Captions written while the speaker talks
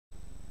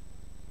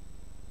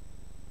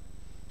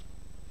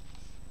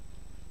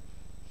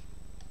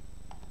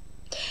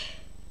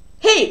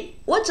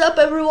What's up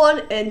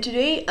everyone, and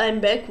today I'm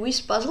back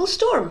with Puzzle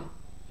Storm.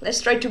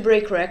 Let's try to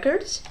break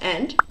records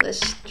and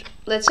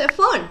let's have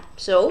fun.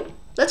 So,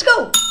 let's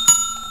go!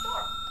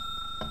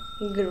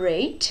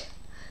 Great.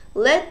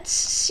 Let's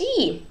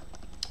see.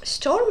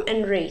 Storm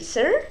and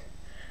Racer.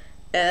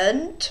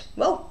 And,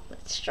 well,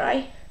 let's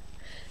try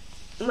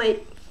my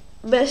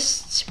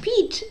best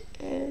speed.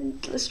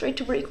 And let's try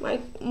to break my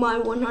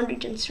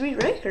 103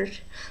 record.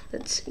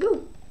 Let's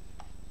go.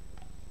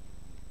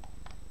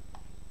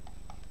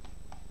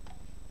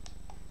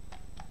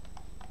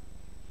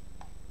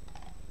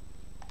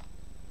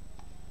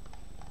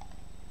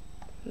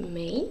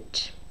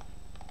 Mate.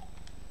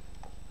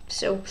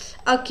 So,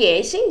 okay,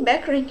 I think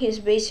backrank is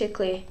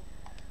basically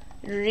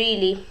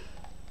really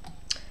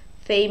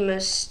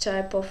famous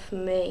type of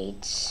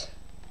mates.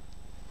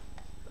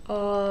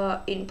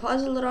 In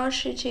Puzzle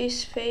Rush it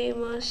is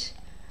famous.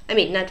 I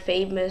mean, not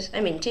famous.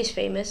 I mean, it is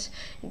famous.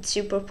 It's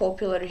super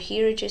popular.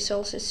 Here it is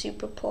also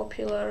super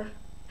popular.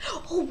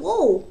 Oh,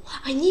 whoa!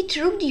 I need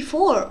rook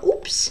d4.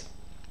 Oops.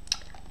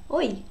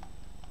 Oi.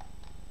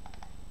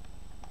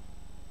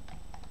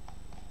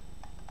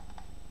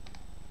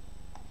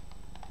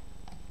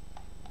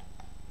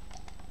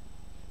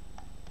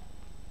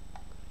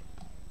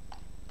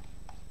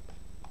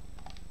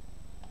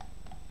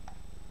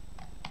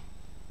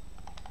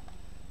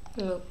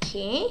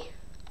 Okay.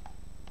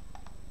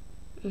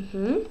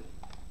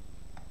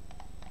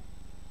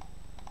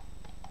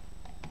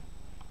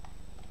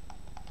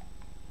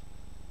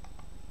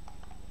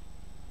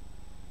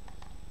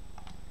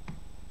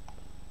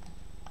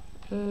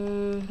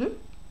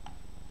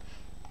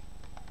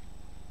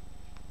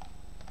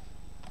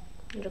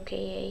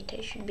 Okay, 8,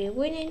 I should be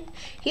winning.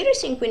 Here I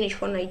think queen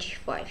h4, knight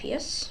g5,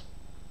 yes?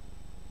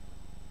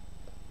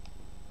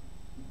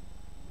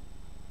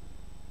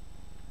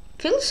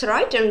 Feels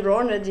right and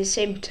wrong at the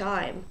same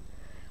time.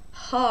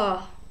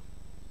 Huh.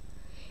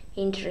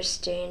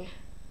 Interesting.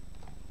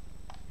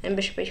 And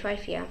bishop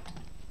h5, yeah.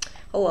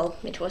 Oh well,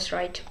 it was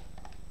right.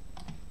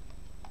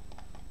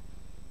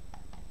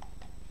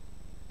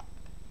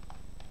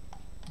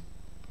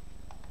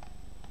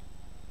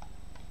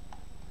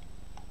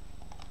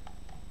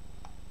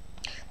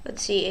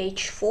 Let's see,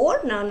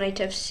 h4, now knight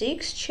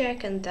f6,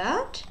 check and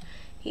that.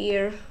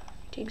 Here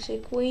takes a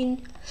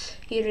queen.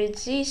 Here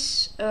it's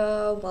this,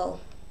 well,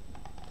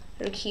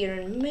 rook here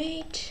and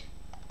mate.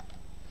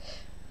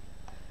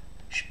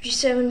 Bishop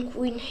g7,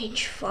 queen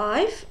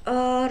h5,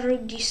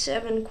 rook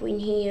d7, queen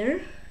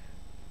here.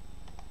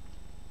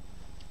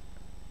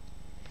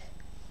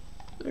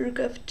 Rook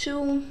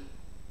f2.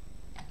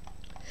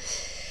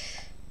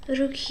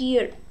 Rook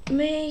here,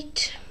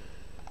 mate.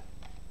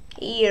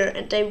 Here,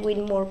 and I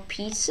win more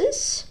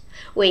pieces.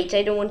 Wait,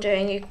 I don't want to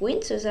hang a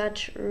queen, so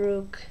that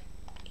rook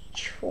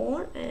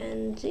h4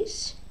 and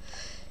this.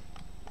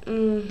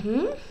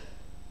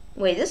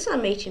 Wait, that's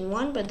not mate in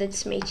 1, but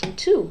that's mate in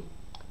 2.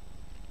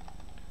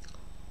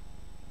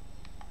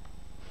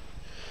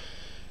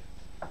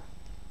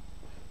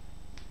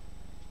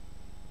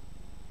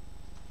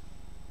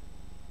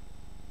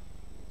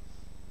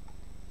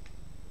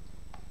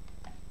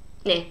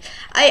 Yeah,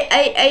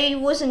 I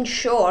wasn't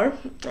sure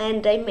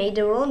and I made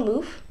the wrong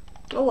move.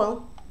 Oh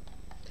well,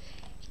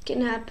 it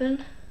can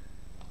happen.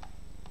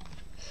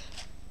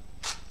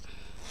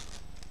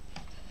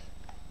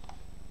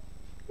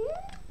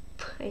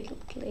 I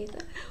looked later.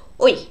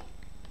 Oi!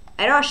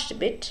 I rushed a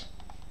bit.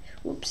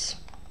 Oops.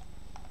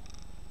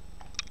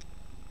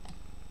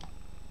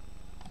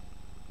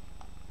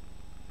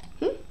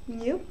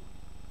 Yep.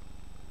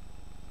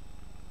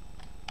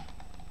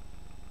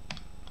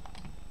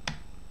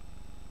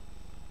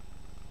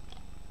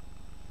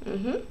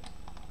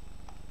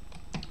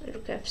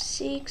 Rook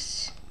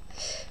f6.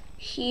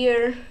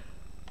 Here.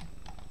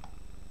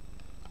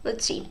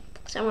 Let's see.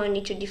 Somehow I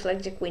need to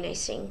deflect the queen, I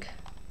think.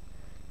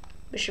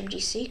 Bishop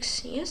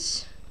d6,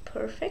 yes.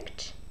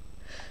 Perfect.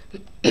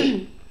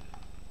 King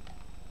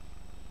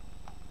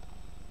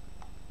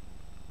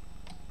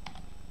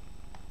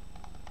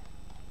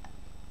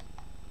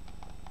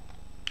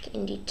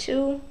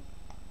d2.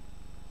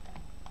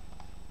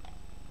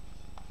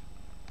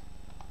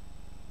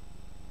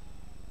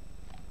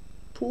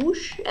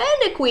 Push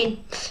and a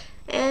queen,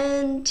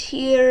 and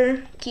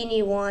here king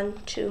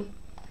e1 to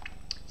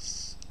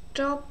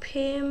stop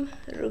him.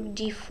 Rook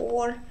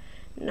d4,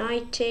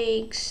 knight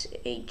takes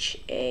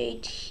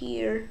h8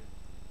 here.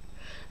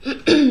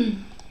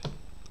 King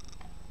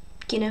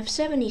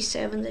f7,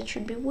 e7, that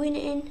should be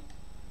winning.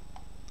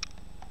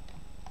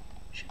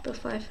 Bishop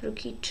f5, rook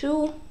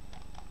e2.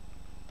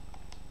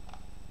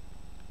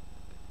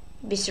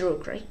 This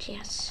rook, right?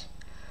 Yes.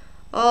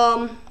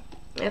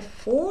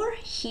 F4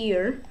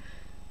 here.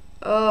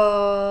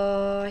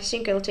 I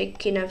think I'll take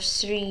king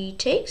f3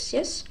 takes,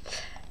 yes.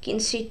 King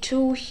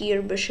c2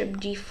 here, bishop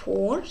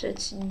d4,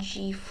 that's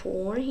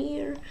g4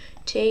 here,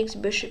 takes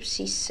bishop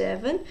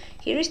c7.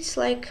 Here it's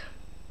like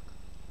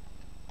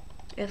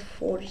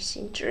f4 is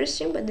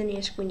interesting, but then he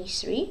has queen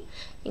e3. I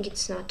think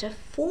it's not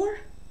f4.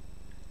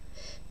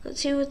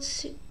 Let's see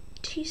what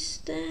it is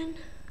then.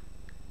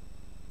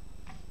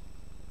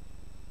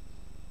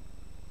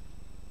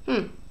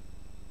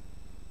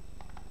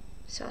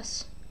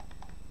 Sus.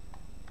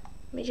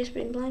 May just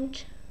been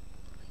blind.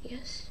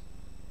 Yes.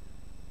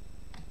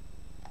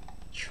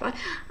 Try.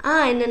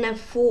 Ah, and then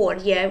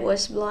F4. Yeah, I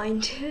was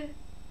blind.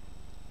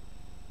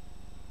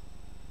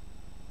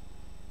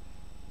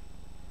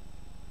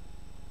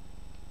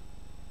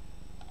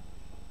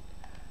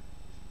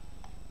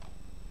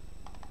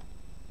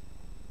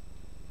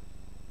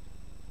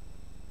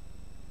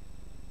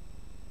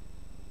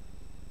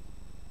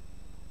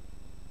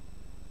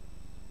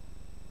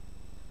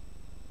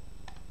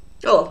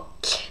 Oh,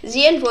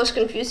 the end was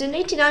confusing.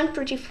 89,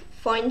 pretty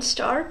fine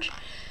start.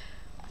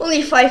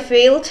 Only 5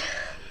 failed.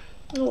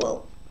 Oh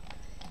well.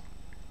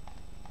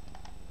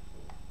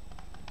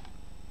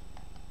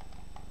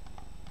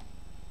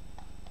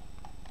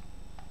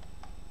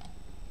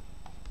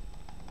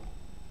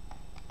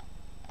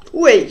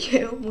 Wait,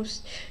 I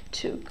almost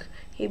took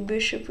a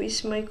bishop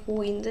with my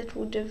queen. That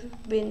would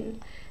have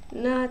been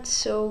not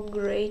so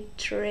great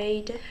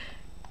trade.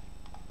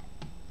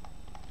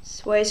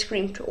 That's why I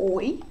screamed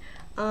oi.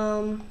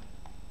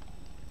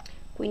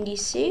 Queen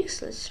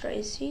d6, let's try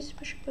this,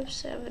 bishop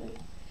f7.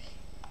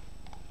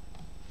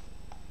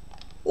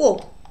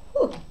 Oh,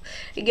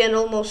 again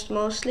almost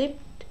mouse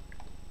slipped.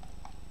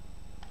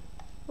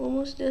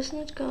 Almost does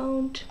not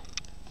count.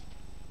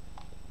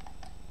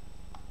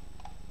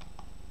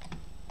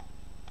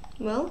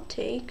 Well,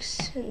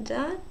 takes and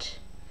that.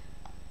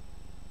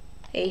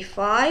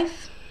 a5.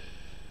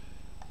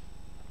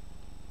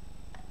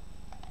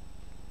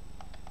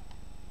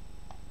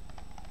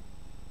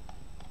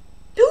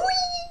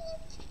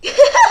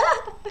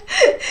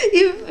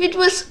 If it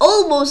was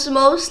almost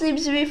mouse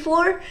slips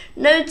before,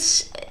 now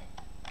it's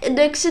an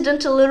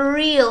accidental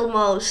real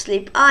mouse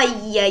slip. Ay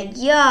ay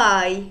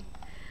ay.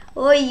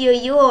 Oi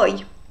oi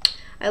oi.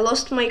 I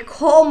lost my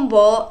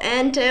combo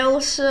and I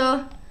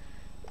also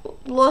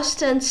lost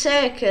 10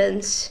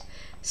 seconds.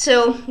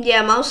 So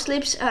yeah, mouse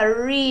slips are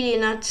really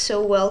not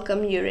so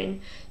welcome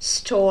during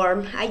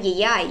storm. Ay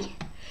ay ay.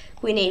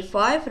 Queen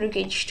a5, rook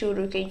h2,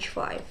 rook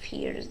h5.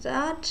 Here's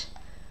that.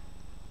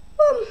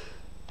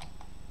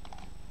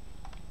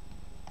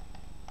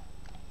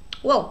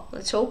 Well,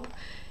 let's hope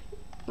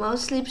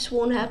mouse slips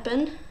won't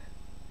happen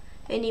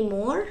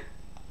anymore.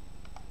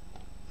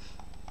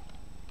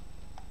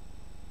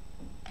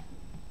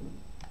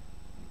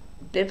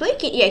 They play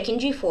king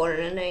g4,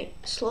 and I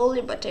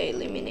slowly but I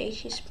eliminate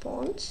his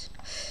pawns.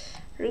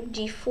 Rook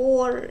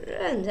d4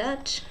 and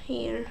that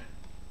here.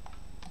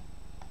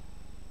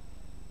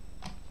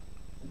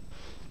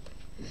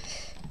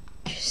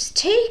 Just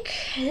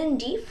take and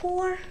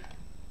d4.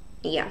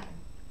 Yeah.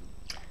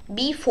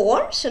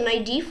 b4, so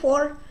knight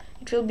d4.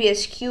 It will be a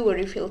skewer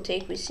if he'll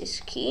take with his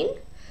king.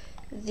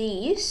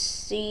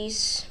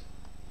 These.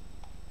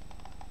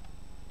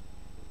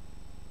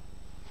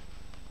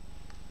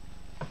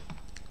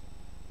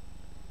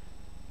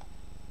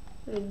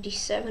 Rook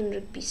d7,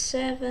 rook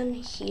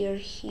b7,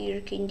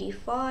 here, king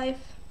d5.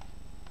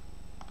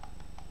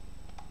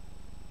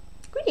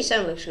 Queen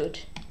d7 looks good.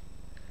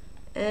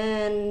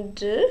 And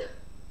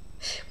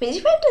queen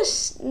d5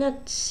 does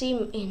not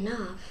seem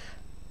enough.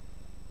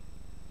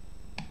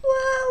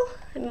 Well,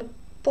 I'm a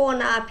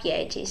pawn up, yeah,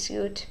 it is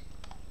good.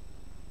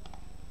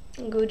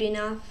 Good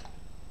enough.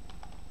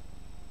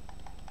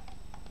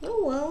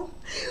 Oh well.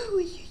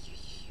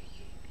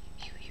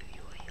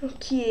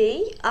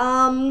 Okay,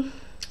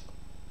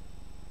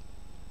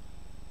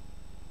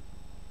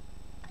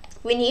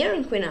 queen here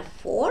and queen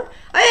f4.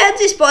 I had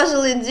this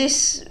puzzle in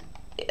this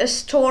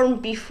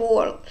storm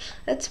before.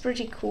 That's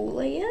pretty cool,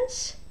 I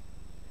guess.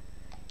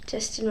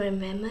 Testing my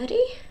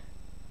memory.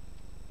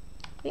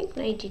 I think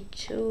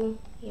 92.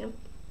 Yep.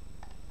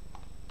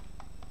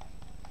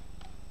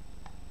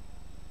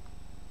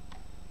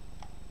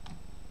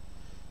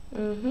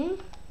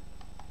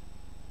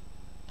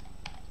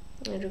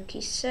 Rook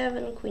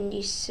e7, queen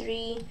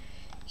d3,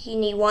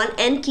 king e1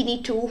 and king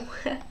e2.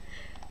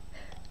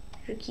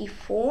 Rook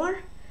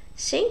e4.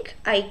 Think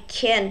I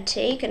can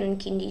take and then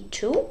king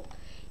d2.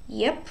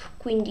 Yep,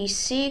 queen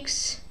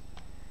d6,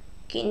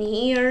 king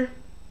here.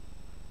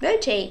 I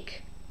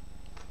take.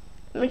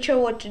 I'm not sure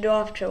what to do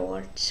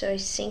afterwards, so I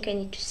think I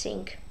need to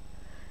think.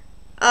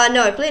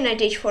 No, I play knight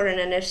h4 and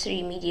then f3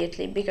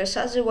 immediately, because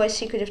otherwise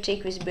he could have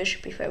taken with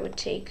bishop if I would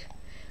take.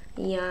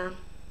 Yeah.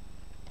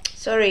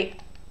 Sorry,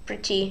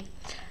 pretty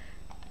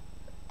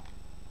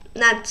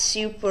not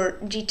super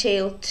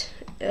detailed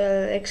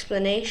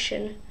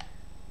explanation.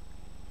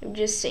 I'm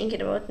just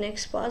thinking about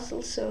next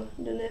puzzle, so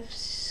I don't have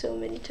so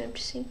many time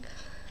to think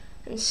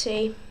and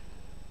say.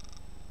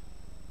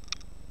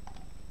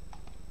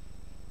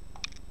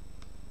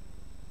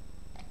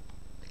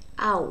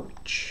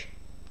 Ouch.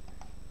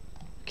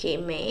 Okay,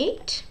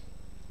 mate.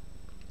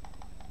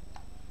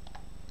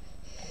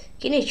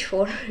 King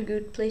h4, a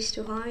good place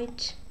to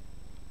hide.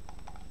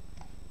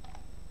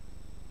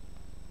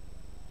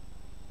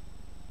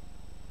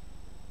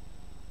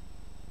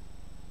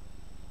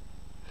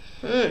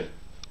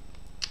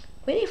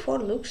 Queen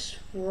a4 looks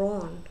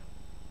wrong.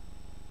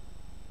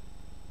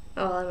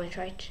 Oh, I might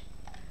right.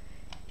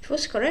 It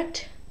was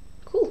correct.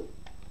 Cool.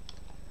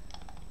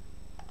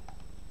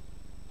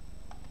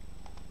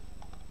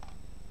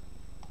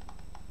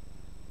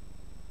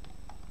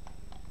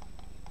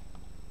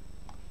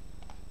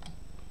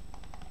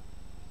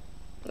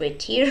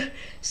 Wait, here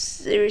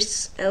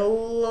there's a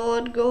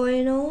lot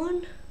going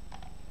on.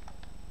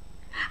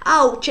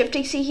 Oh, check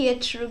takes he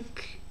had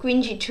rook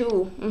queen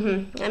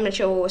g2. I'm not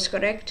sure what was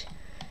correct,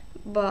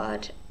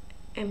 but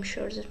I'm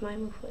sure that my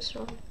move was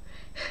wrong.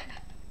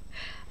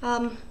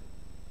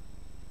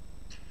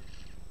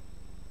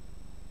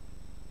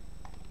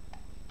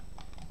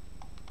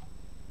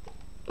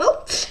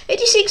 Well,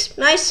 86,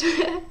 nice.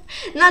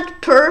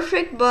 Not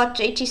perfect, but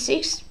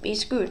 86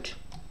 is good.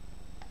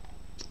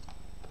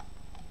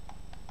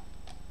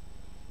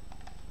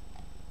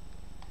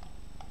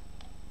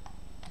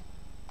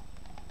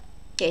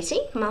 I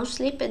think mouse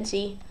sleep at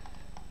the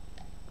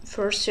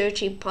first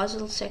 30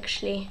 puzzles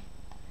actually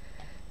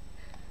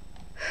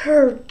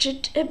hurt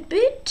it a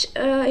bit.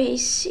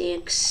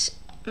 A6.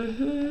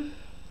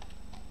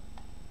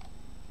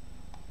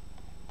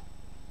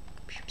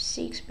 Bishop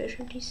 6,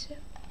 bishop d7.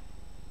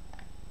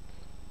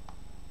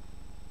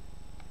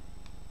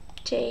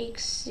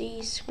 Takes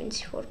this, queen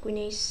c4, queen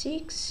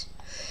a6.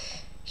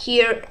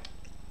 Here.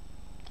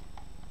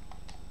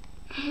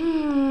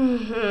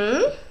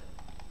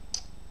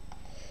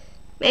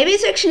 Maybe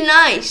it's actually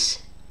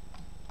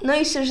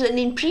nicer than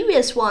in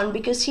previous one,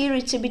 because here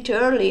it's a bit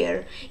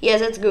earlier. Yeah,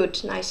 that's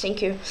good. Nice,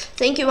 thank you.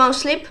 Thank you,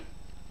 mouse sleep.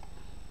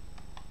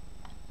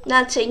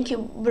 Not thank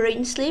you,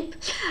 brain sleep.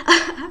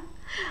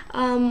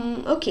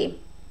 Okay.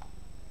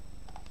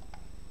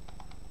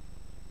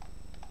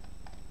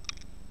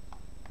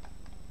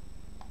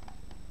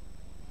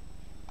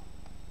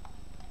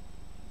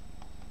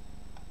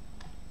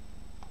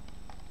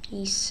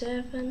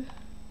 E7.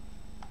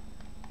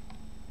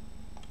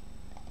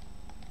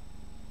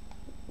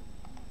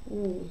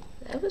 Ooh,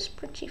 that was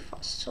pretty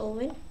fast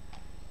solving.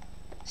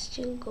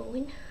 Still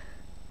going.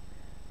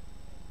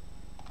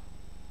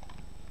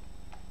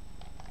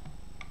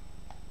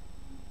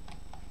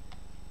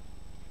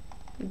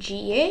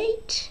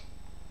 G8,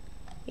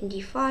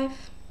 d5.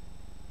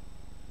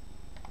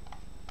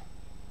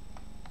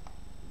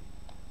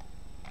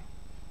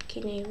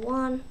 King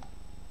a1.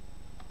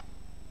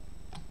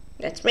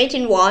 That's mate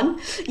in 1.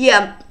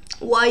 Yeah,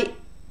 why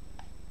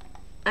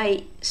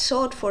I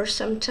thought for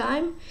some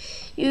time.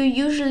 You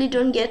usually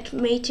don't get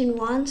mate in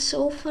 1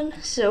 so often,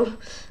 so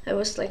I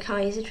was like,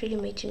 hi, is it really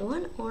mate in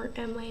 1 or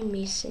am I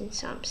missing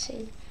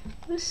something?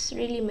 It was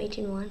really mate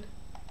in 1.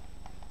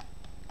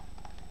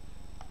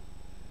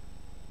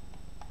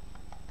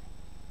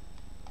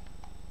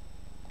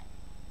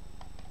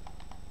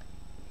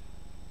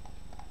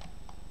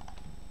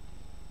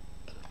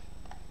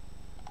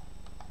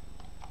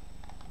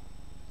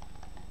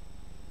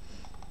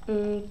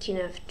 King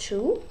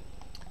f2,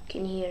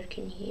 king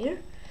here.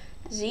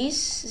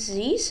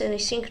 This, and I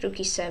think rook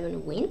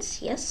e7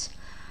 wins, yes.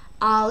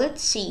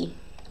 Let's see,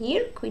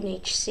 here queen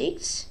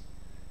h6,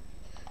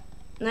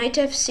 knight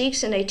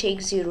f6, and I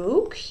take the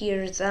rook,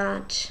 here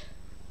that,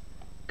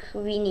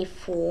 queen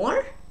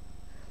e4,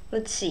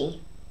 let's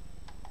see,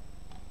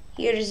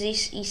 here is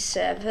this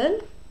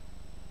e7,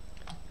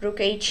 rook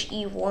h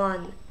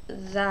e1,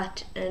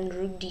 that, and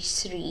rook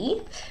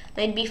d3,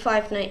 knight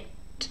b5, knight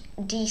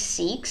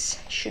d6,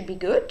 should be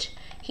good.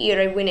 Here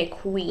I win a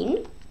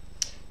queen.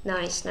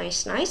 Nice.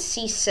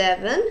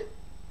 C7.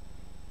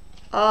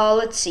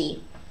 Let's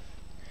see.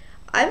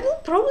 I will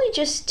probably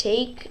just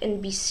take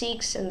and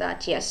b6 and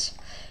that. Yes,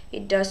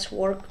 it does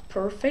work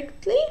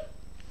perfectly.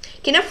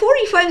 King f4,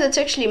 e5, that's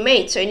actually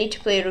mate, so I need to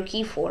play rook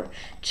e4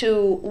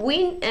 to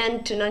win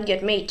and to not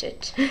get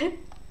mated.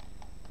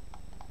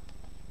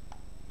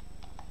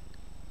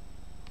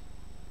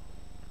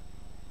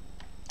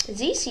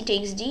 This, he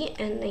takes d,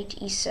 and knight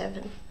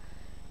e7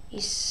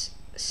 is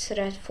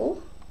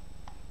threatful.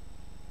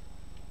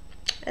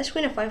 Does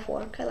queen f5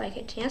 work? I like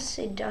it. Yes,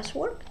 it does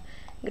work.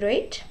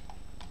 Great.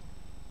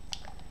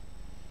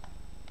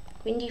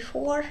 Queen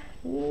d4.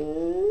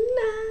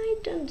 I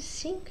don't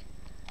think.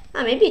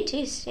 Maybe it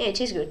is. Yeah, it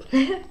is good.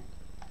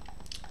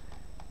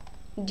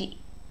 D.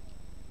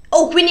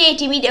 Oh, queen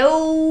e8 mid.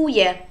 Oh,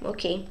 yeah.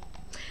 Okay.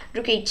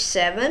 Rook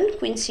h7.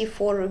 Queen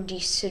c4. Rook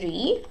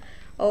d3.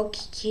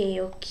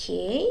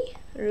 Okay.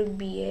 Rook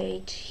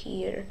b8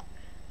 here.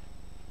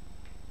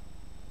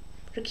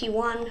 Rook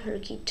e1,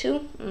 rook e2.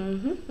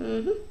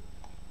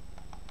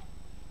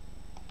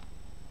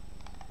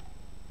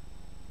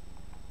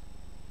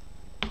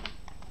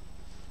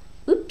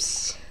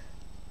 Oops.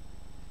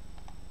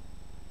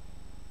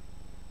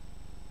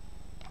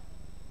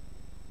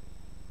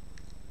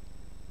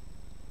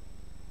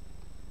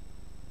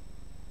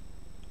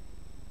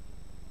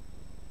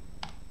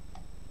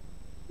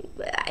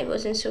 I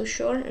wasn't so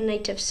sure.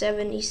 Knight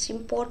f7 is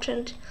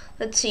important.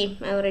 Let's see.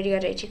 I already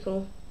got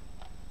reticle.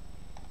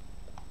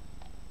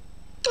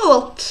 Oh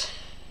well,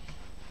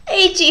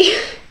 80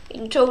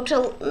 in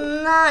total.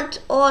 Not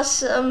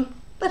awesome,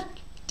 but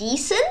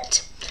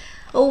decent.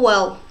 Oh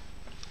well.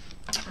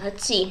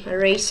 Let's see.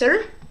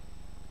 Eraser.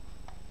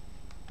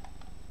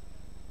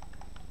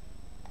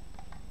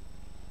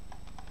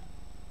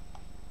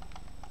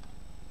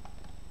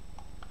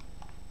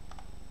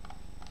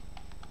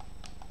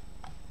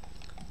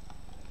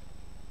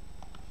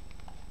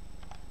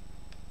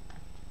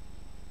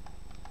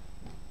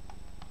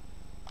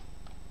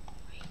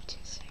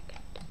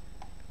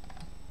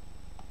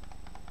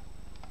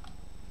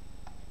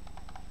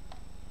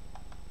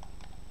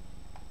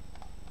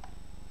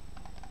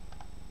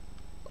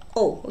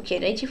 Oh, okay,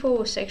 94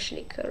 was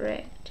actually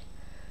correct.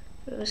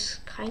 It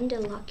was kinda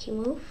lucky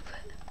move.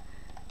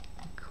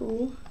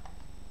 Cool.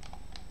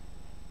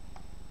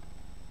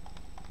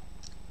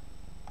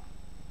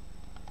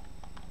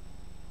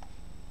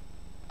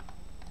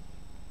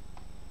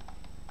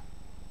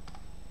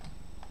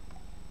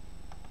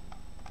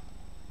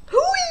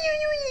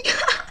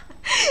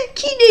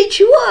 King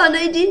H1,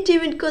 I didn't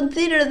even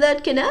consider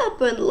that can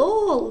happen,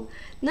 lol.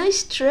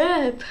 Nice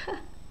trap.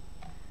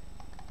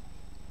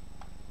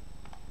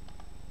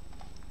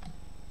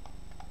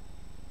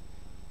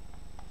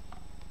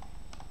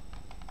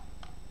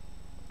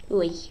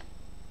 Oi,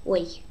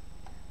 oi,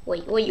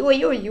 oi, oi,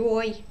 oi, oi,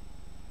 oi.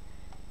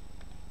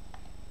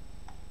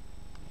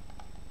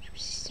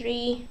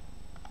 3.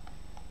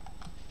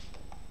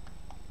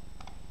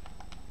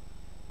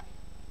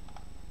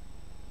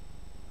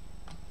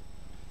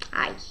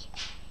 Aye.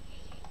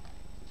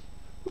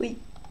 Wait,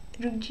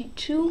 rook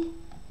g2.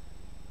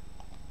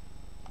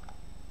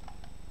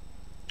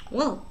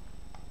 Well.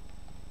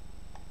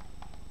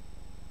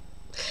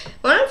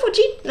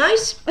 114,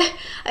 nice.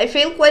 I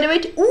failed quite a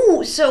bit.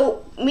 Ooh,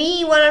 so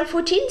me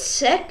 114,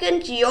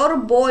 second, your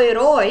boy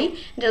Roy,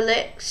 the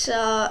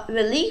Alexa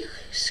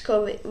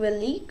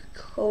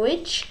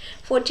Velikovic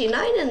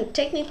 49, and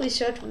technically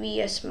third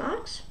VS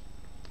Max.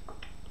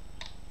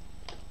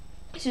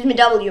 Excuse me,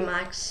 W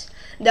Max.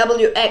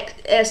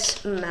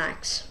 WXS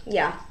Max,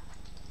 yeah.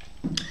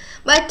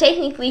 But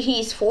technically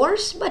he's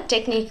fourth, but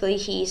technically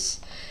he's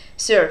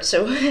third,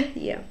 so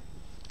yeah.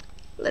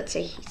 Let's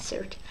say he's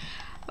third.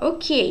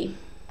 Okay.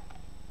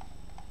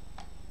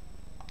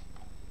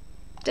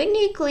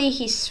 Technically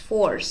he's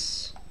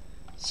fourth.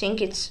 I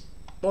think it's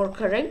more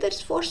correct that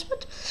it's fourth,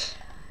 but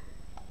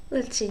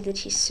let's say that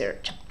he's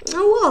third.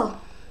 Oh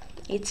well.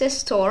 It's a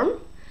storm.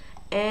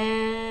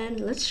 And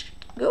let's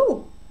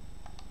go.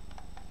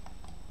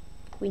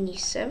 Queen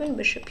e7,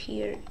 bishop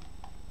here,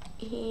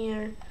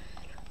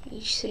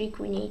 h3,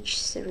 queen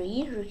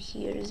h3, rook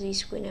here,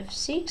 this queen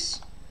f6.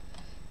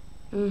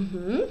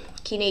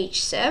 King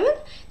h7,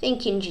 then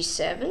king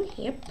g7,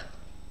 yep.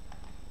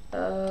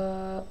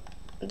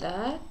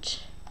 That,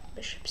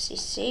 bishop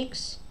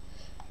c6.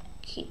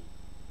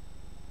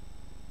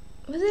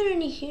 Was there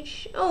any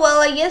huge? Oh well,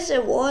 I guess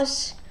there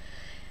was.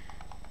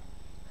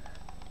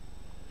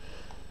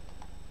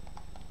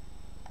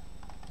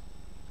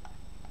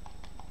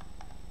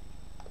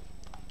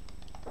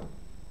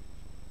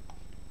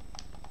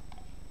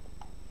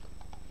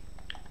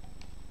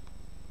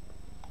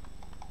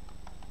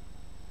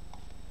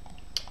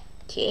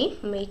 Okay,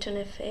 mate on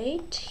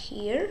f8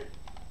 here.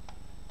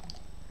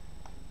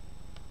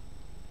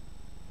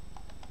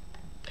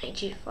 Knight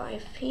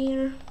g5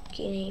 here,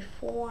 king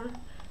a4,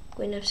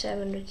 queen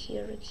f7, rook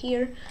here,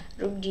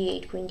 rook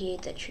d8, queen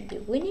d8, that should be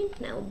winning.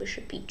 Now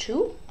bishop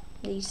e2,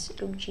 this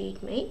rook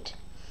g8 mate,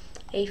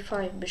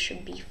 a5,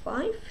 bishop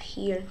b5,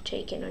 here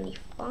taken on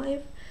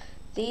e5,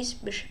 this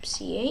bishop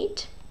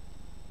c8,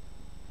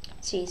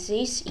 see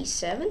this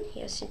e7,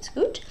 yes it's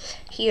good.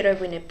 Here I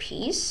win a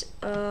piece,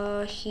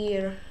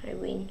 here I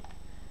win,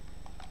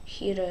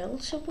 here I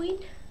also win.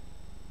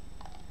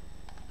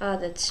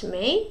 That's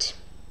mate.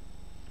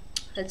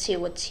 Let's see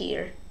what's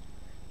here.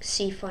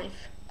 c5.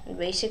 And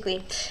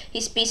basically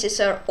his pieces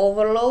are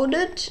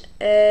overloaded,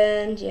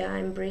 and yeah,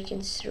 I'm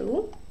breaking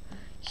through.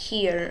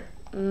 Here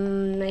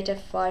knight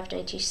f5,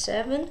 knight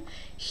e7.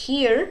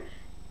 Here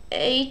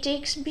a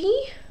takes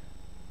b,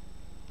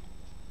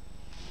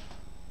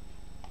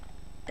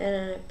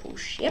 and I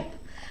push, yep.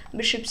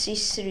 Bishop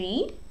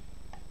c3,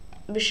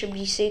 bishop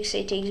d6,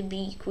 a takes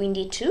b, queen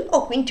d2.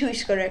 Oh, queen 2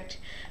 is correct.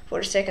 For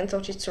a second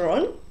thought it's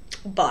wrong,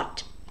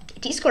 but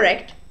it is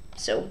correct,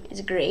 so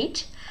it's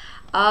great.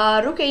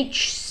 Rook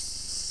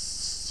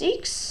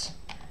h6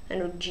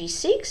 and rook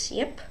g6,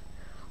 yep.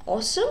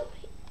 Awesome.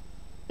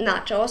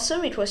 Not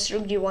awesome, it was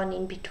rook d1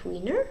 in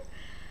betweener,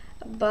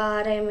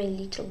 but I'm a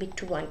little bit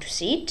too blind to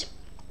see it.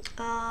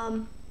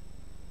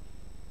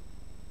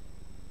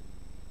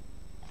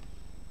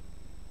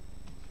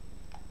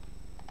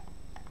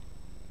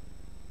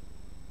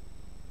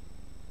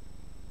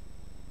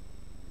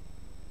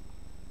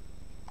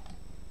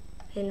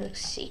 And rook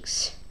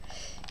 6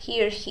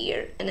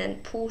 here, and then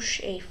push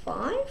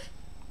a5,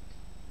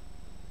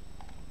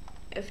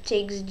 f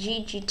takes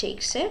g, g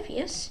takes f,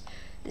 yes.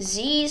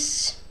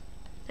 These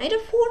knight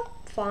f4,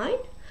 fine,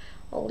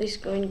 all is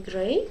going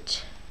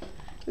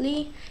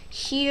greatly.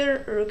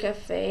 Here rook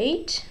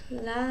f8,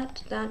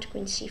 that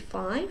queen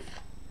c5,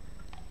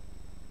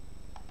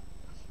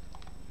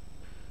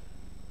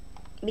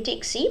 b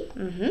takes c,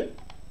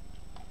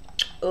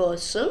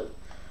 awesome.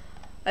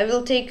 I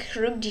will take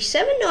rook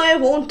d7. No, I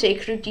won't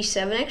take rook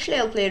d7. Actually,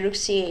 I'll play rook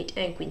c8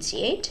 and queen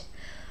c8.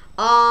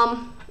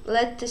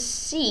 Let us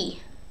see.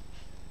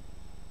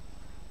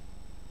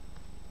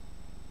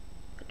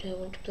 What do I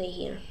want to play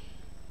here?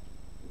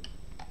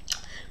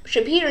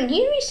 Bishop here and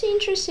here is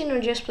interesting,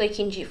 or just play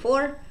king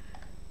g4.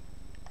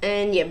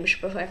 And yeah,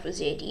 bishop f5 was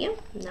the idea.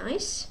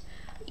 Nice.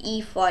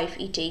 e5,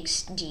 e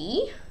takes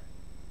d.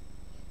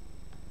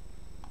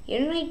 Here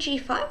knight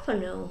g5 or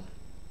no?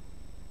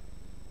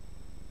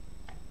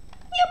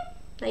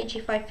 knight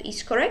g5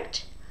 is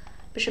correct.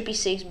 Bishop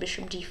e6,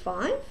 bishop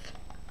d5,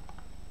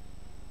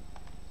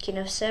 king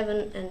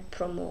f7 and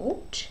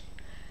promote.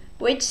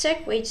 Wait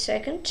a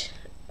second.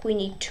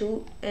 Queen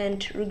e2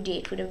 and rook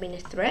d8 would have been a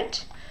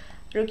threat.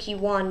 Rook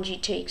e1, g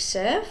takes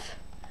f,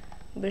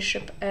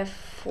 bishop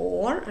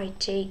f4, I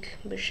take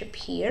bishop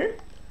here,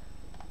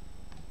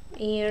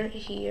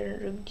 here,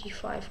 rook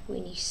d5,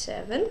 queen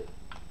e7,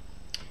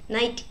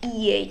 knight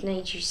e8,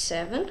 knight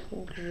g7,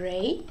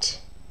 great.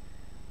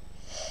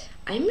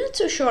 I'm not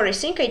so sure, I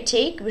think I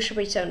take bishop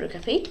h7, rook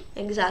f8,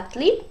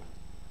 exactly.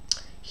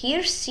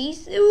 Here c,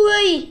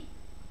 oi,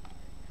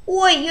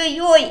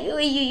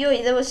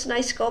 that was a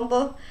nice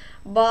combo,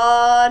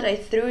 but I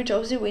threw it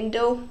off the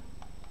window.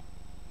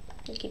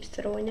 It keeps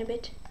throwing a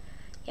bit.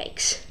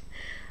 Yikes.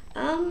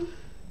 And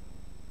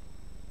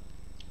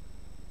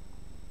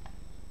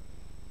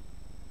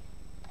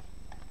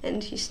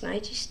his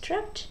knight is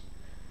trapped.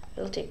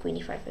 We'll take queen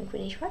e5 and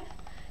queen h5.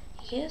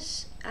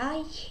 Yes,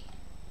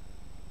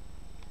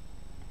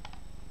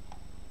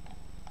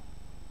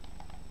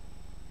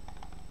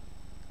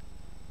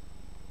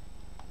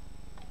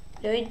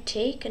 do I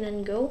take and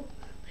then go?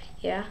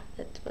 Yeah,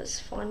 that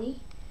was funny.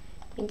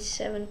 Queen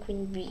 7,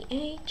 queen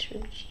b8,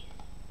 rook g.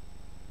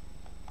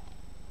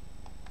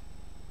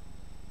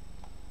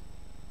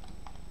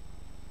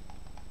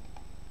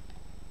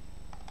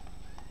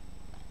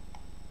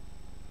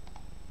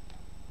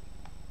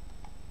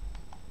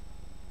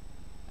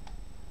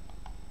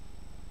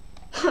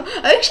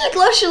 I actually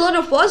clashed a lot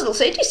of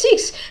puzzles.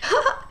 86.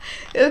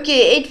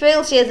 Okay, 8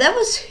 fails. Yeah, that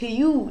was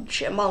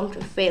huge amount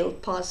of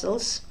failed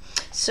puzzles.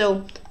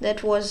 So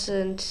that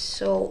wasn't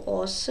so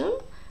awesome.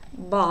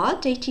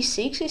 But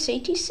 86 is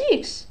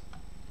 86.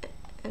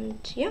 And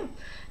yeah,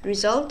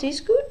 result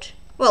is good.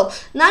 Well,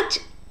 not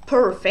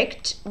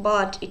perfect,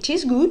 but it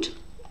is good.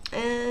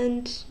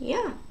 And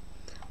yeah,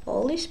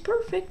 all is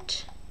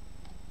perfect.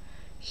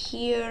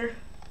 Here,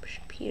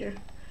 bishop here.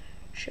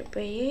 Bishop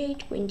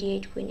a8, queen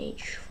d8, queen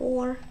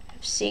h4,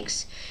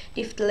 f6,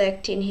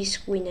 deflecting his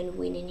queen and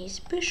winning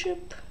his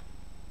bishop.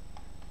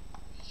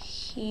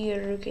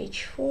 Here, rook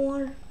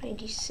h4, knight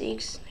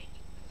d6,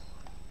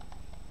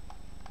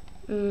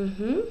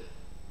 queen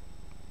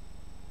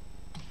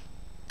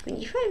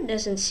d5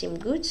 doesn't seem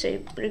good, so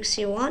rook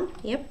c1,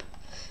 yep.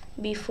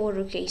 b4,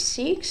 rook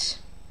a6.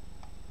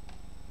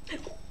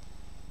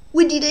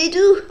 What did I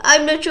do?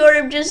 I'm not sure,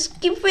 I'm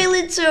just keep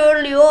failing so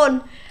early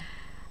on.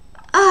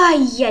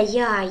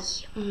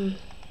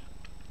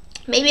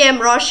 Maybe I'm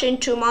rushing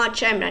too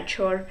much, I'm not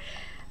sure.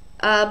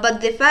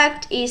 But the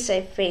fact is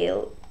I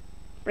fail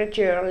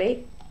pretty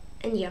early.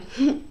 And yeah.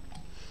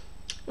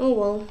 Oh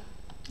well.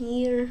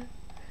 Here,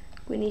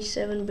 queen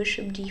e7,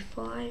 bishop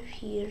d5.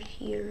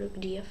 Here, rook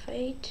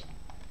df8.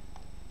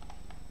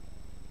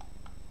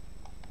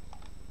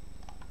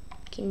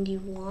 King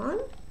d1.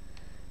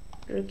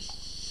 Rook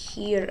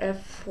here,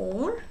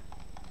 f4.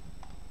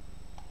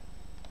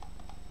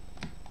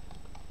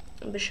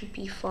 Bishop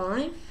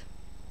e5,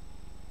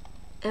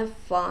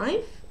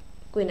 f5,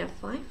 queen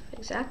f5,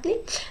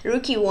 exactly.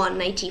 Rook e1,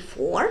 knight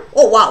e4.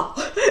 Oh wow!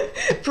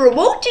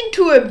 Promoting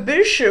to a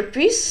bishop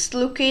is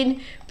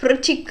looking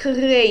pretty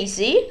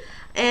crazy.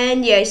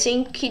 And yeah, I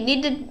think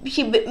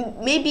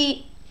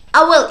maybe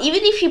well,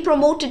 even if he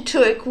promoted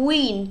to a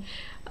queen,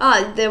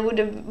 there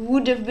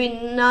would have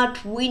been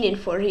not winning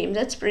for him.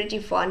 That's pretty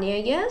funny,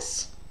 I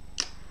guess.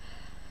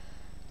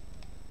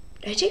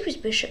 I take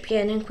with bishop,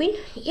 yeah, and then queen.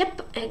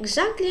 Yep,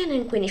 exactly, and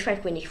then queen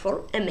h5, queen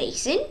h4.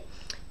 Amazing.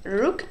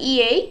 Rook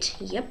e8.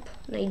 Yep,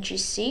 knight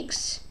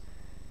g6.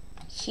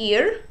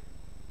 Here.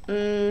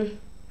 King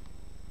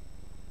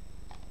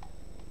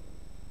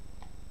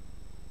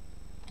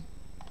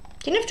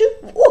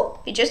f2. Oh,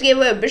 he just gave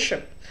away a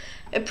bishop.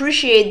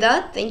 Appreciate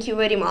that. Thank you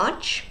very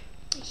much.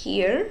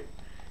 Here.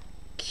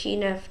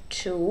 King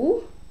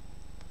f2.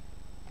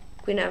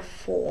 Queen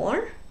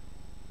f4.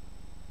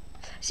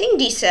 I think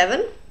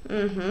d7.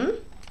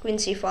 Queen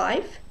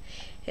c5,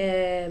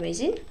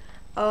 amazing.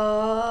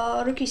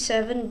 Rook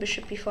e7,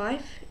 bishop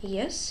e5,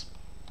 yes.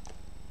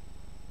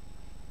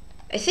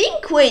 I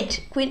think,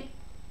 wait, queen,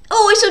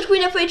 oh, I thought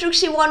queen f8, rook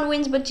c1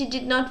 wins, but he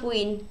did not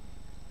win.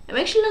 I'm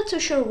actually not so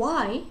sure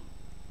why.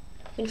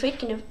 Queen f8,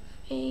 king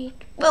f8,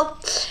 well,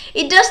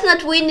 it does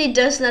not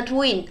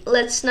win,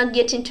 Let's not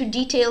get into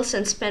details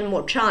and spend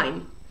more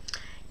time.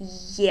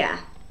 Yeah.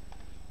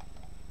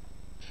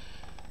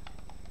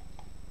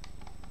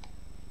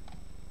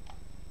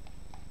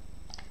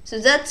 So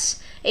that's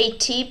a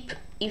tip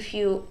if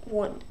you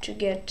want to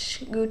get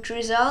good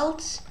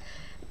results.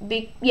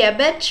 Yeah,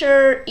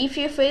 better if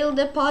you fail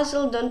the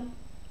puzzle, don't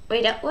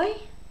wait that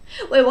way.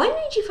 Wait, why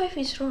knight g5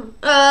 is wrong?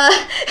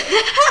 I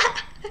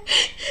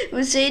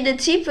was saying the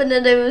tip and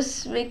then I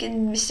was making a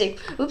mistake.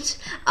 Oops.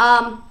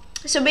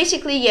 So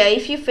basically, yeah,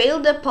 if you fail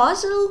the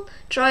puzzle,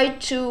 try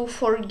to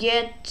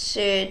forget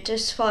it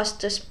as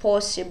fast as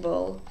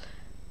possible.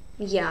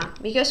 Yeah,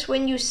 because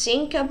when you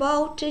think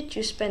about it,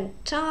 you spend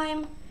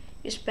time,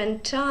 it's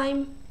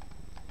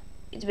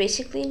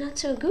basically not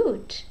so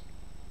good.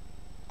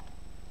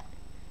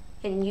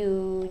 and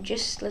you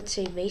just, let's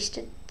say,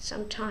 wasted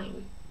some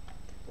time.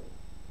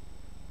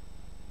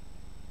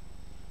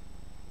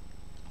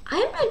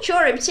 I'm not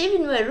sure I'm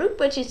saving my rook,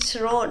 but it's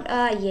wrong.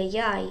 Ay, ay,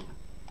 ay.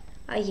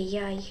 Ay, ay,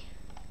 ay.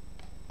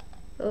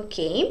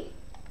 Okay.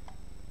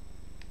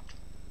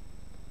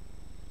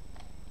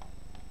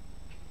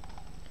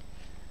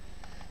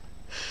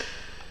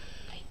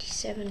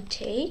 Seven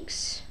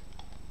takes.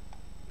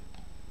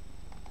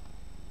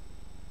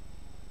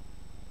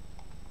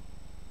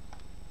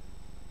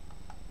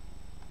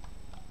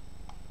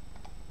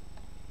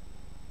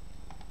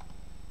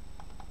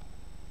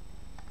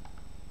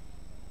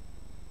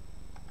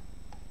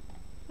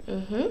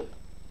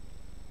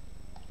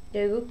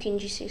 There you go, king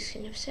g6,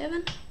 king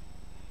f7,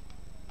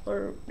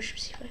 or bishop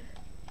c5,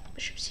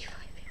 bishop c5.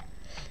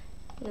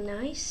 Yeah.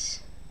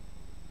 Nice.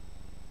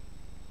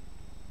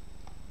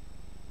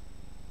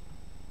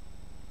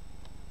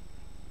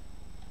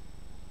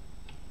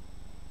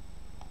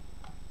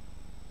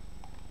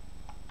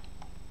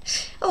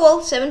 Oh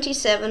well,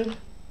 77.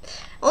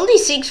 Only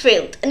 6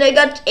 failed, and I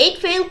got 8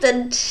 failed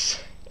and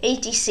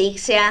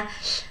 86. Yeah,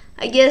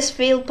 I guess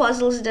failed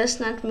puzzles does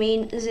not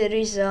mean the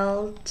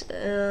result.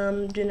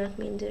 Do not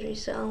mean the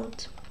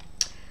result.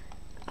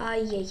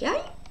 Ay, ay,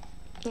 ay.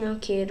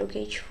 Okay, rook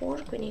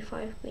h4, queen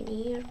a5, queen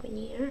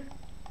here.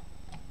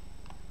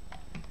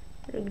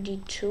 Rook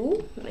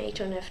d2, mate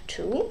on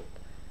f2.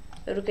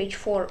 Rook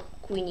h4,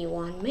 queen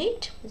e1,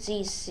 mate.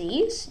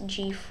 These,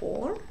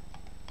 g4.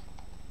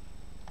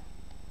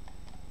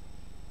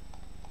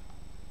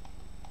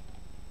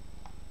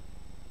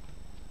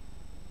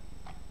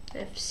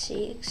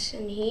 f6,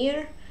 and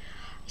here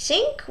I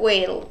think,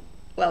 well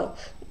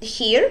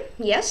here,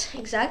 yes,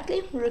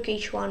 exactly, rook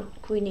h1,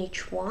 queen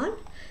h1,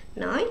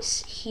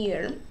 nice.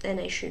 Here then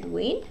I should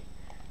win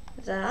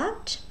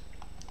that,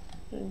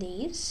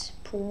 this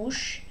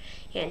push,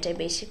 and I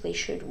basically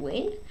should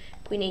win.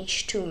 Queen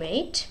h2,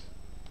 mate,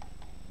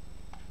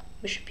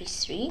 bishop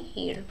e3,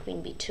 here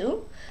queen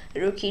b2,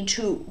 rook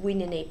e2,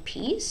 winning a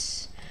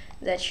piece.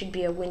 That should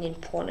be a winning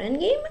pawn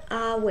endgame.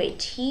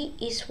 Wait, he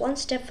is one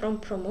step from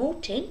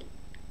promoting.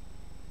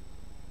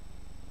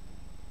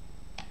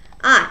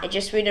 I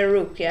just win a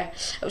rook, yeah.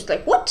 I was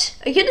like, what?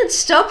 I cannot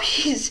stop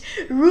his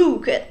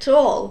rook at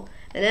all.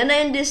 And then I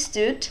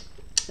understood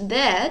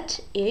that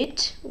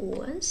it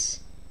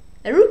was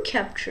a rook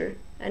capture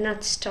and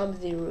not stop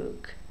the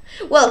rook.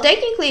 Well,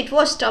 technically it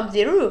was stop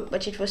the rook,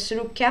 but it was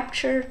rook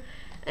capture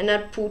and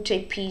not put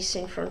a piece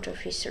in front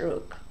of his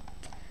rook.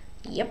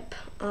 Yep.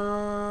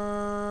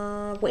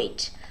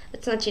 Wait,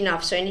 that's not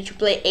enough, so I need to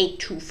play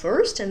a2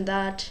 first, and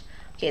that,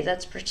 okay,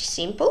 that's pretty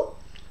simple.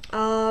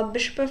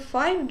 Bishop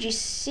f5,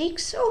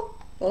 g6, oh,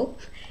 well,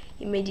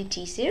 you made it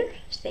easier,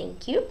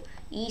 thank you.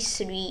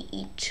 e3,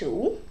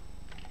 e2,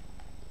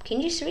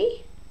 king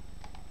g3,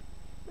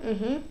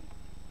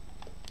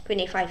 queen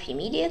a5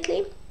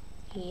 immediately,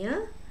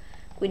 yeah,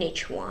 queen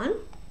h1,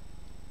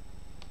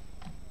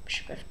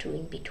 bishop f2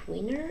 in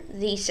betweener,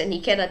 this, and he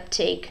cannot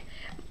take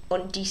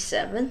on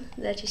d7,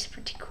 that is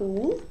pretty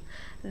cool.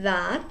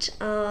 That,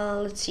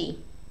 let's see,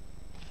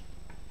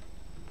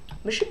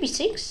 bishop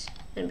b6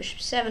 and bishop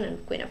 7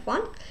 and queen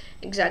f1,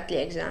 exactly,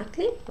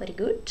 very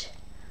good.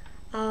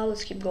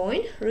 Let's keep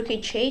going. Rook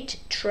h8,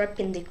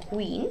 trapping the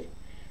queen,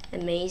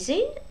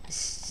 amazing.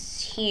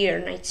 Here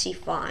knight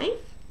c5,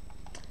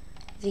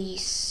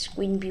 this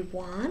queen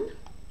b1.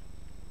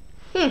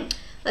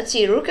 Let's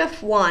see, rook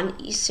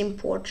f1 is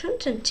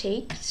important and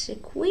takes the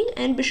queen,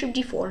 and bishop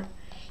d4,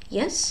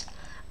 yes.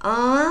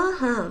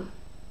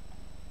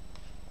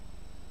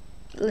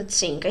 Let's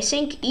think. I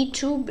think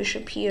e2,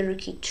 bishop here,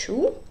 rook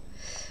e2.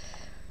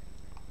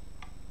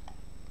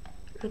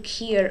 Rook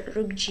here,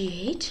 rook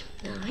g8,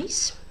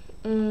 nice.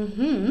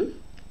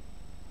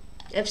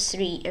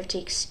 F3, f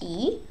takes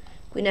e,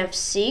 queen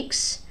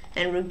f6,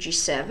 and rook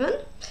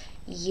g7.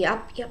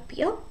 Yup.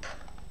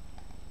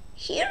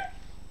 Here,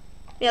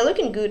 yeah,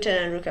 looking good,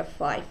 and rook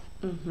f5.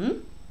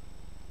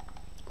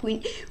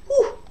 Queen,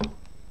 whew,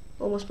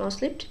 almost mouse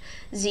slipped.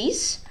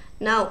 This,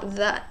 now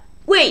that,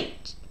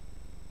 wait,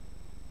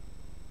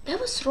 that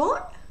was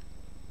wrong?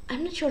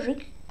 I'm not sure.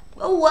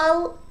 Oh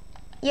well,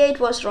 yeah, it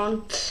was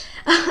wrong.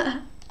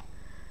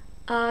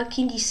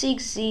 King d6,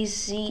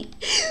 z.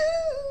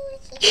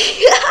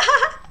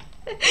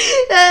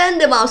 And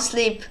the mouse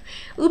slip.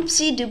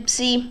 Oopsie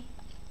doopsie.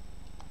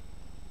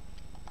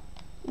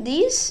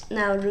 This,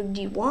 now rook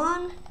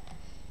d1.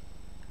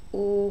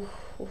 Ooh.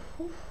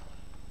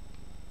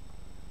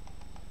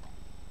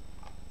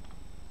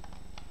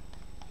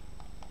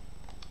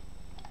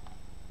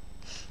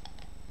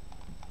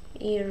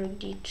 Here rook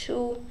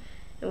d2,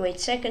 and wait a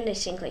second, I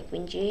think like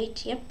queen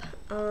g8, yep.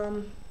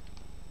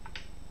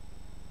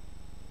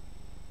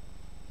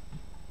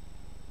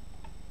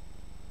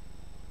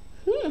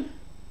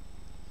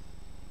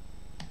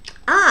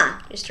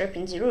 Just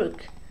trapping the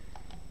rook,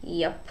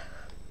 yep.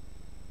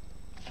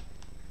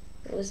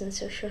 I wasn't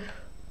so sure.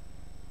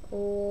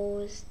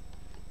 Oh,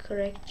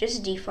 correct,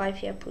 just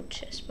d5, yeah,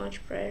 put as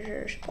much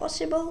pressure as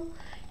possible.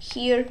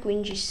 Here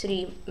queen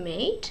g3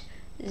 mate,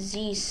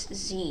 this,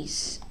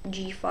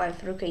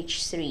 g5, rook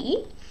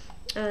h3,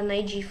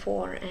 knight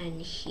g4,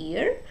 and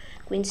here,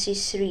 queen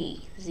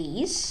c3,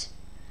 this,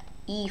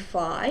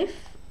 e5,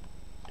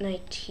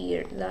 knight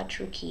here, that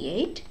rook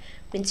e8,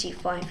 queen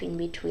c5 in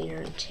between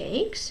and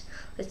takes.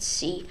 Let's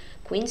see,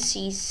 queen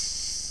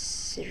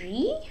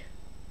c3,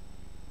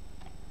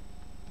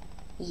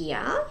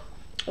 yeah,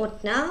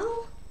 what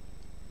now?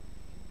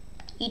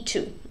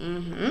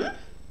 e2,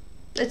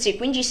 let's see,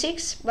 queen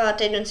g6,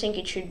 but I don't think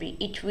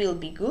it will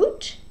be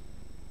good.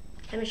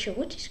 I'm not sure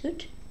what is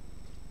good.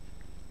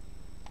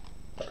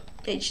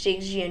 H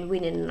takes g and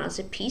winning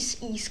another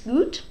piece is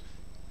good.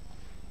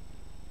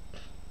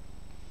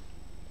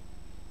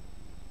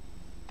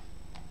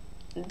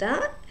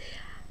 That.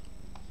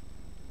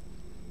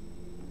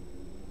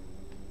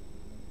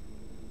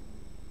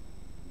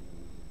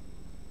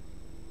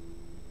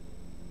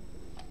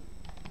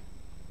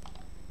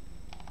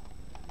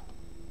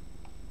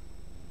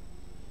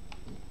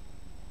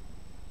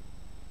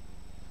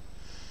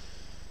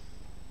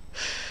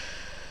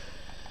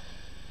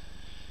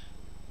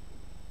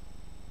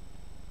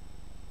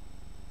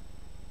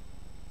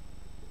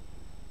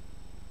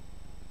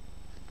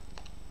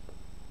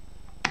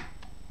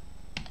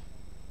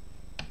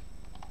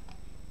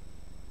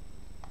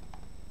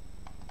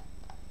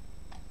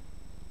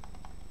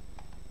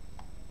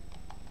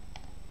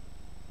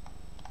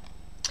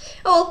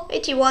 Oh,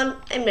 81,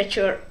 I'm not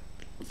sure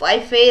if I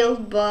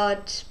failed,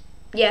 but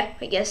yeah,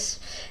 I guess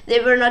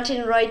they were not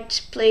in right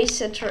place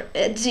at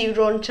the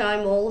wrong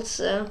time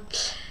also.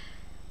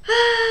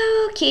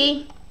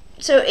 Okay,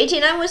 so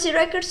 89 was the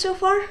record so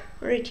far,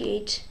 or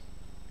 88?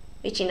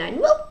 89,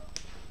 well,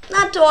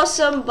 not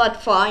awesome,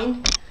 but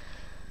fine.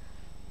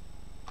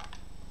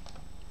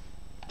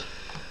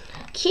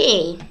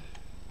 Okay,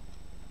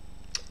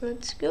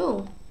 let's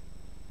go.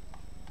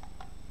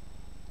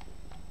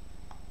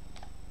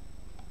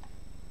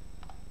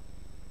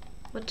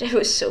 But I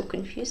was so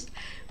confused.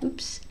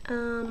 Oops.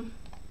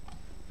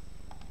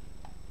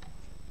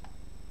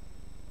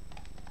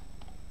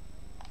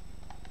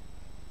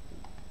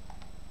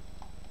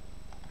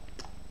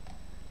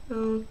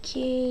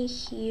 Okay,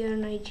 here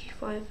knight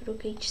g5,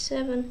 rook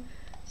h7.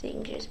 I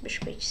think there's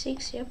bishop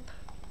h6. Yep.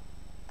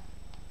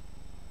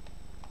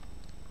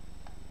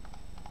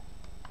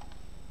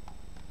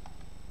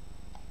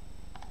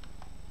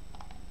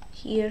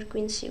 Here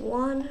queen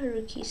c1,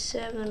 rook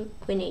e7,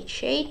 queen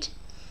h8.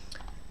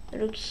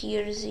 Rook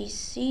here,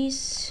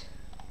 this.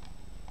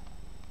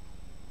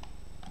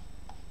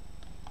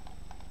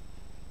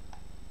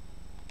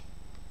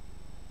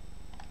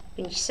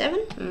 Queen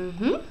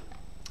g7.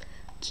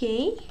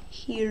 Okay,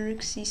 here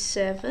rook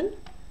c7.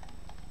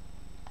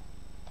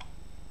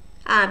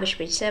 Bishop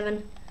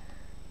h7.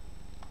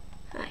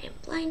 I am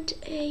blind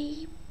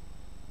a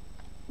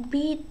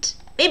bit.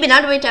 Maybe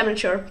not. Wait, I'm not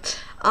sure.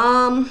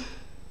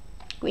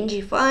 Queen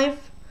g5. Let's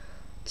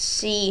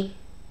see.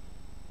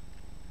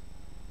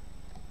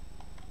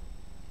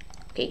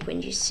 Okay,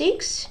 queen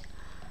g6,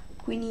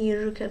 queen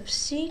here, rook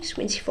f6,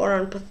 queen c4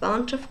 on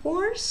Pathant, of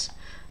course,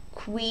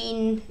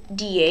 queen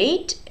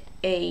d8,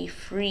 a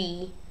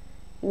free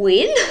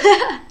win,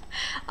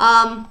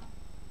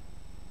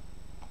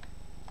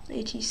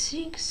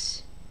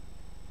 86,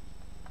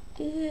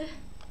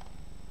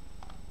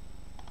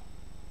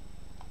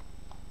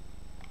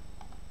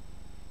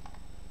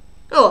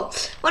 Oh,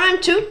 1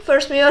 and 2,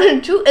 first me 1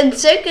 and 2, and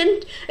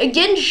second,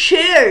 again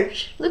shared,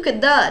 look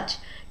at that,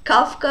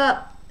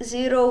 Kafka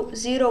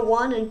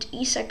 001 and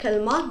Isa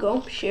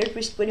Kalmago shared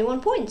with 21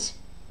 points.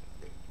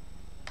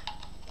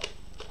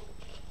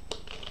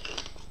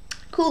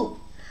 Cool.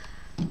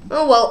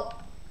 Oh well,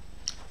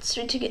 let's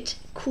try to get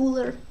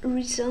cooler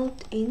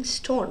result in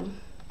Storm.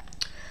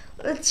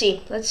 Let's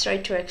see, let's try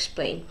to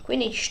explain.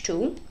 Queen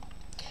h2,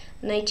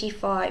 knight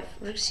e5,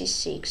 rook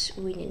c6,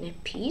 winning a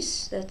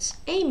piece. That's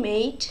a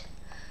mate.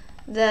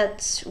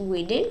 That's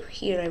winning.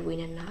 Here I win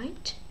a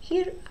knight.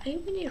 Here I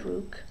win a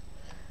rook.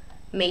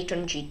 Mate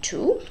on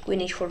g2,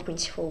 queen h4, queen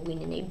c4,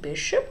 winning a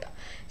bishop,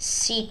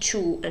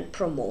 c2 and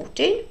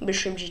promoting,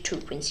 bishop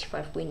g2, queen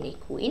c5, winning a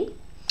queen.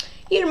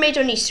 Here mate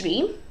on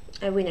e3,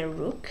 I win a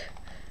rook.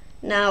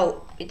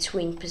 Now it's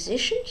win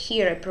position.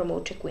 Here I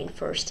promote a queen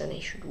first and I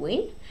should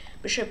win.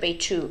 Bishop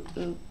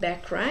a2,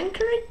 back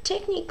ranker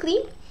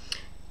technically.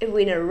 I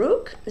win a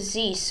rook,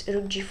 this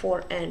rook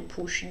g4 and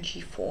push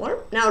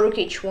g4. Now rook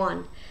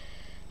h1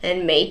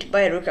 and mate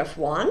by rook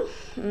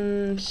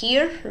f1.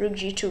 Here rook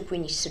g2,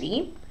 queen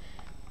e3.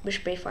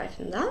 Bishop a5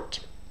 and that.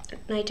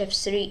 Knight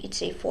f3,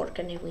 it's a4,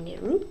 can I win a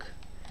rook?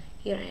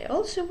 Here I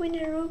also win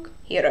a rook.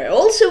 Here I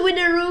also win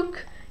a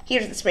rook.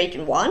 Here's the mate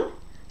in 1. I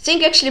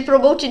think actually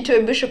promoting to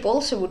a bishop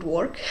also would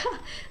work.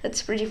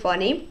 That's pretty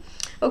funny.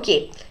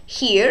 Okay,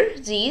 here,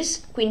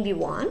 this, queen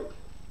b1.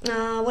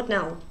 What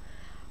now?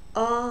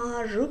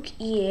 Rook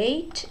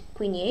e8,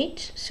 queen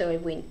e8. So I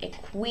win a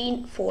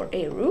queen for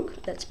a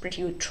rook. That's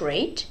pretty good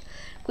trade.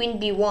 Queen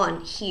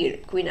b1, here,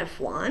 queen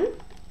f1.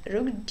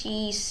 Rook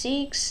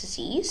d6,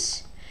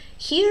 this.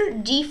 here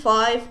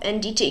d5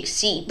 and d takes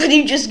c, but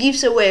it just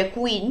gives away a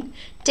queen.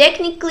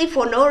 Technically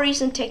for no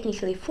reason,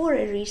 technically for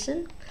a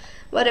reason,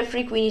 but a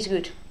free queen is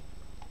good.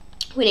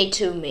 Queen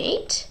a2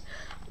 mate,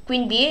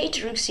 queen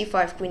b8, rook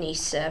c5, queen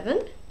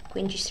a7,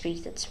 queen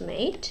g3, that's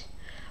mate.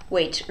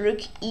 Wait,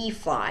 rook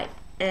e5,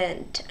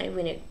 and I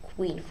win a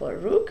queen for a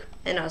rook.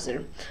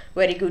 Another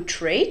very good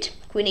trade.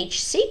 Queen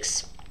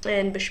h6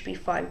 and bishop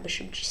e5,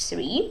 bishop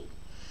g3,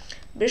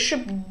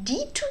 bishop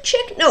d2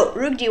 check. No,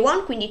 rook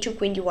d1, queen d2,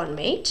 queen d1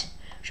 mate.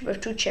 Bishop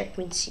f2 check,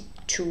 queen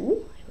c2.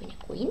 I win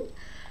a queen.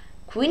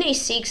 Queen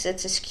a6,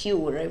 that's a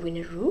skewer. I win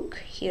a rook.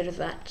 Here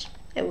that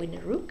I win a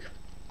rook.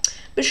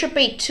 Bishop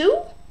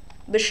a2,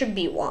 bishop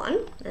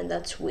b1, and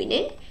that's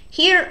winning.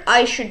 Here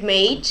I should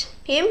mate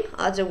him,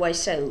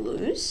 otherwise I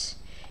lose.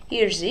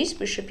 Here's this,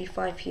 bishop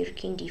e5, here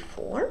king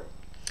d4.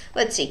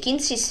 Let's see, king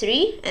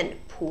c3 and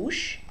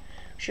push.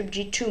 Bishop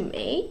g2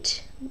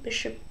 mate,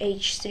 bishop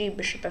h3,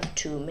 bishop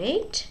f2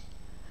 mate.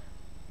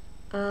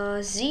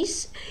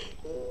 This,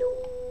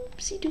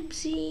 noopsie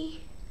doopsie.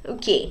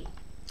 Okay,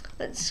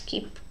 let's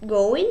keep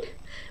going.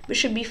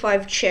 Bishop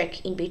b5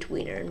 check in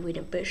betweener and win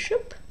a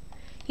bishop.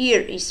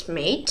 Here is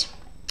mate.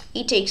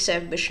 E takes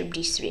f, bishop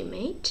d3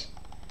 mate.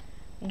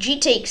 G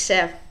takes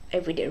f, I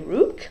win a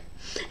rook,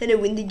 and I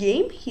win the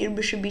game. Here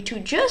bishop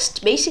b2,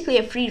 just basically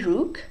a free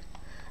rook.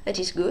 That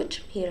is good.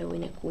 Here I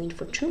win a queen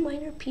for 2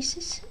 minor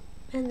pieces,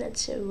 and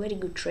that's a very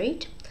good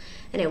trade.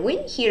 And I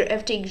win. Here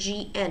f takes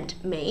g and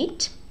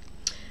mate.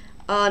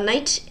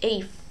 Knight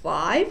a5,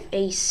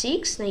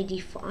 a6, knight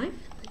d5.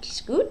 That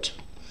is good.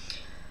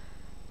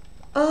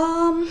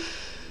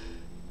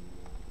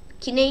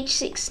 King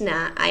h6.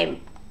 Nah,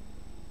 I'm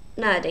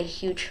not a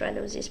huge fan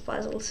of this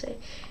puzzle. So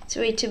it's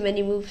way too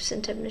many moves,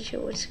 and I'm not sure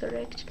what's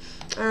correct.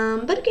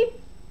 But okay.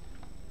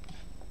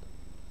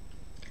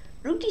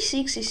 Rook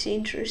d6 is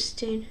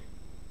interesting.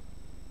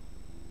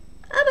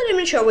 But I'm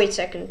not sure. Wait a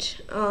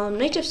second.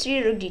 Knight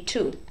f3, rook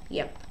d2.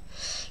 Yep.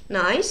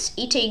 Nice.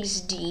 E takes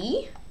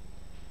d.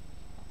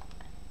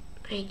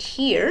 Right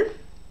here.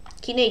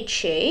 King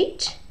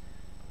h8.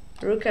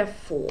 Rook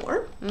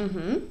f4.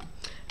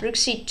 Rook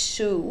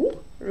c2.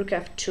 Rook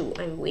f2.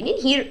 I'm winning.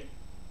 Here.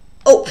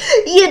 Oh,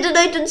 yeah, the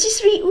knight on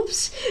c3.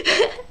 Oops.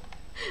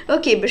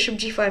 Okay, bishop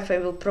g5 I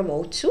will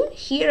promote soon.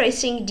 Here I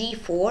think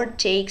d4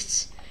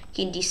 takes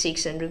king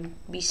d6 and rook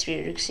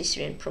b3, rook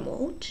c3 and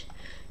promote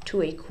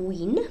to a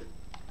queen.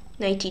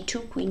 Knight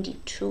e2, queen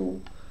d2,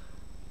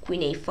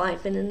 queen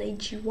a5 and a knight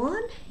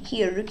g1.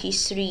 Here rook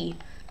e3,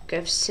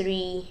 rook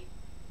f3.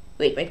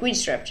 Wait, my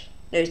queen's trapped.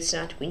 No, it's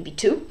not. Queen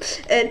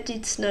b2, and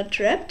it's not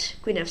trapped.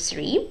 Queen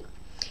f3.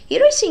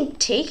 Here I think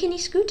taken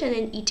is good, and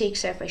then e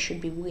takes f I should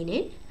be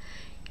winning.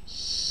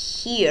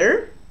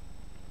 Here,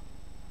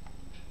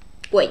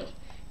 wait,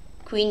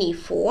 queen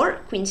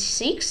e4, queen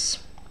c6.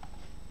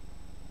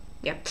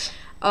 Yep.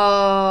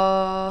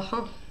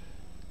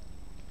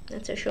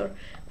 That's for sure.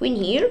 Queen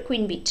here,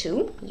 queen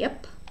b2.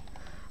 Yep.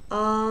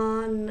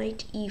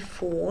 Knight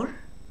e4,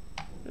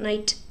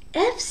 knight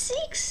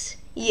f6.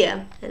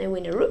 Yeah, and I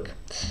win a rook.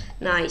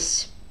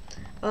 Nice.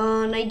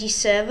 Knight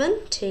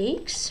d7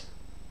 takes.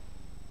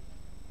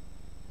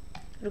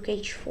 Rook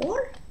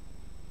h4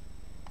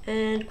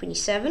 and queen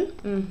e7.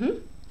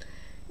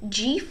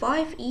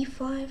 G5,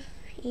 e5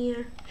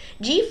 here.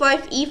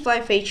 G5,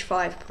 e5,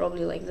 h5,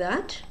 probably like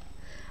that.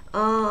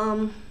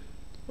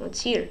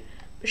 What's here?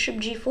 Bishop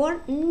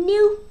g4.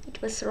 No,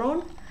 it was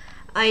wrong.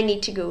 I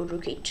need to go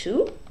rook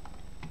a2.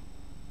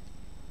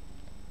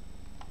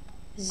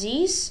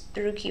 This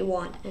rook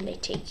e1, and I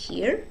take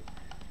here.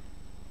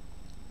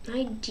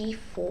 Knight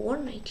d4,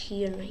 knight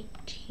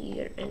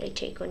here, and I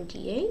take on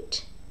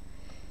d8.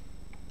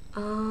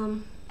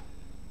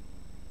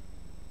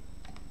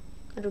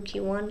 Rook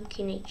e1,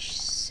 king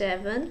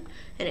h7,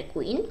 and a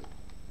queen.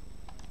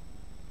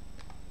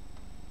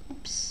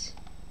 Oops.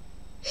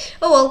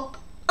 Oh well.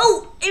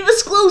 Oh, it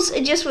was close.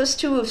 It just was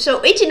 2 moves.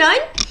 So 89,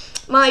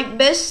 my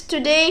best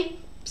today.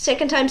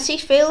 Second time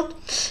 6 failed.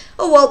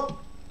 Oh well.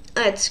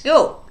 Let's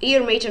go.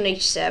 Here mate on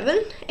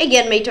h7.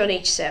 Again mate on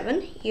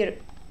h7. Here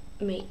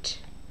mate.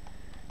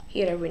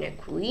 Here I win a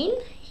queen.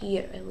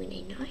 Here I win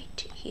a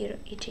knight. Here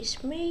it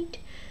is mate.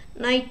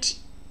 Knight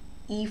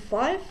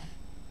e5.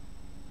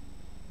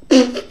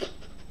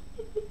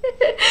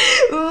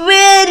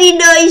 Very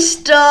nice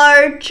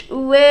start.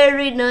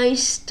 Very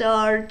nice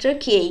start.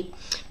 Okay.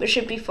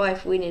 Bishop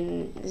e5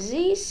 winning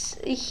this.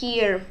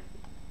 Here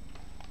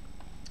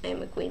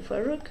I'm a queen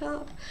for a rook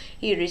up.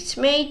 Here it's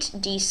mate.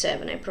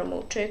 d7 I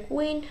promote to a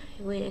queen.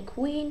 I win a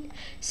queen.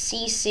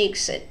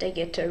 c6 I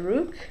get a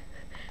rook.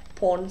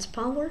 Pawn's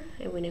power.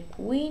 I win a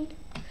queen.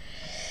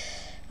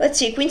 Let's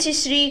see. Queen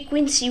c3,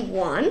 queen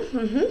c1.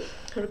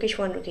 Rook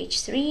h1, rook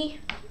h3.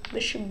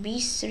 Bishop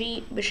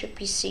b3, bishop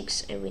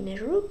e6. I win a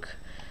rook.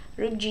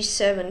 Rook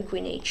g7,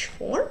 queen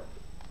h4.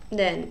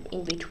 Then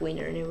in between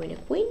I win a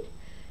queen.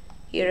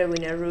 Here I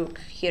win a rook.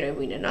 Here I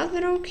win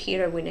another rook.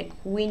 Here I win a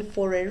queen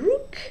for a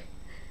rook.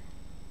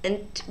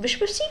 And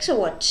bishop f6 or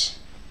what?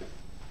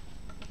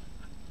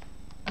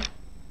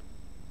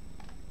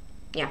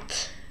 Yeah.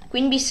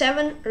 Queen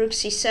b7, rook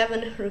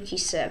c7, rook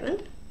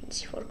e7.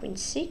 c4, queen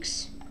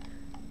 6,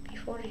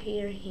 b4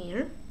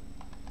 here,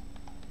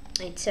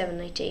 knight 7,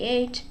 knight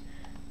a8,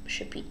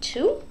 bishop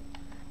e2,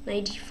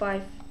 knight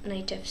d5,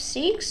 knight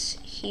f6,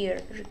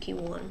 here rook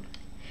e1,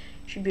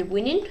 should be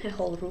winning a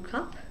whole rook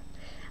up.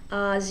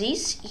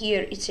 This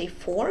here it's a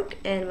fork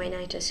and my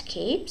knight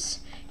escapes.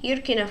 Here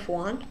king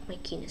f1, my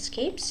king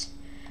escapes.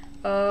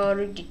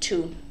 Rook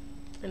d2,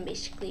 and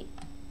basically,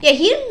 yeah,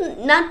 here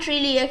not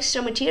really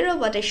extra material,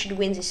 but I should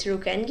win this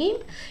rook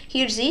endgame.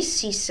 Here's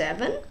this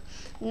c7.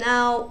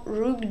 Now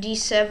rook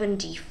d7,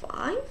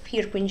 d5.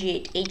 Here queen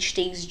g8, h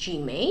takes g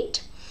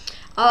mate.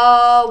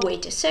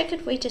 Wait a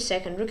second.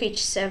 Rook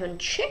h7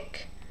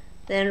 check.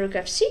 Then rook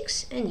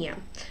f6, and yeah,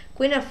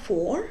 queen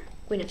f4,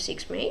 queen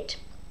f6 mate.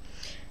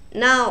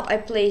 Now I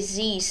play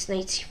this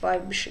knight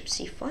c5, bishop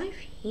c5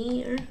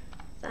 here.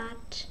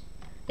 That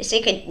I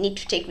think I need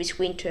to take this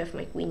queen to have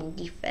my queen in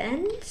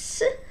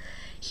defense.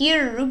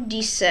 Here rook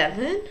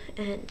d7,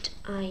 and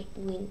I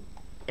win.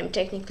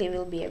 Technically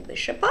will be a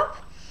bishop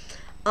up.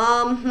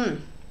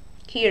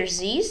 Here's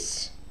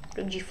this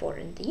rook g4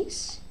 and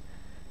this.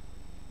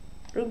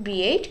 Rook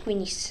b8,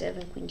 queen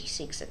e7, queen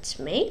d6. That's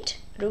mate.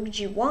 Rook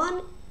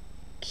g1,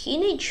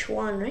 king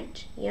h1,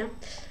 right? Yeah.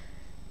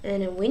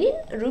 And I'm winning.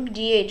 Rook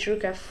d8,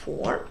 rook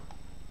f4.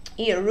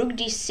 Here rook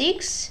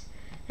d6,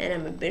 and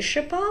I'm a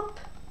bishop up.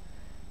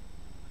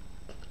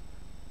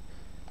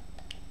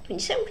 Queen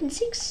e7, queen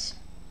 6,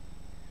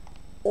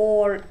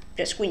 or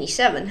just queen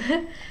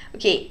e7.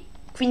 Okay,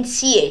 queen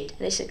c8,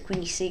 and I said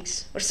queen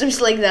e6 or something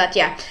like that.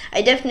 Yeah,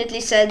 I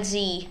definitely said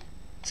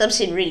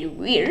something really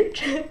weird.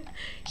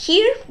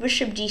 Here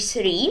bishop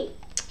d3.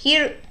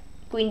 Here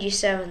queen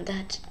g7,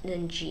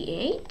 then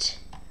g8,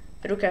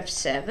 rook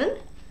f7.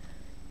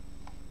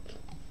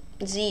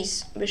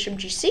 This bishop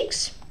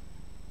g6.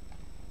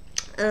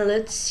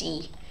 Let's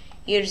see.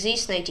 Here's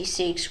this knight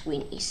e6,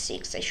 queen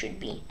e6. I should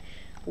be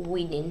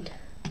winning.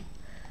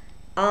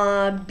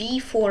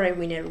 b4, I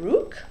win a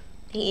rook.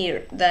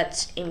 Here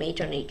that's a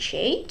mate on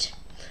h8.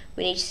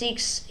 Queen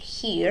h6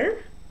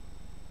 here.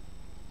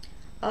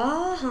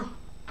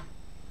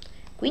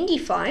 Queen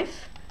d5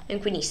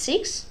 and queen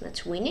e6.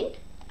 That's winning.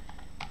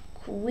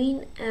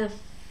 Queen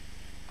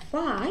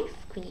f5,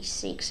 queen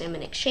e6. I'm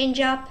an exchange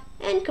up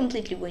and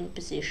completely win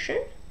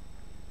position.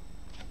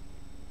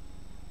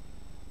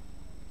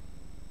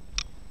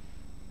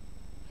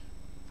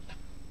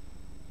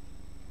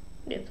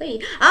 Play.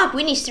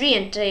 Queen e3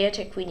 and I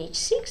attack queen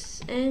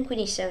h6, and queen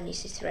e7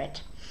 is a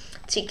threat.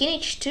 Let's see, king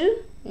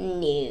h2.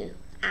 No.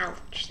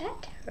 Ouch,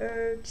 that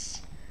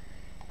hurts.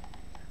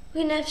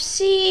 Queen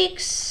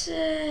f6.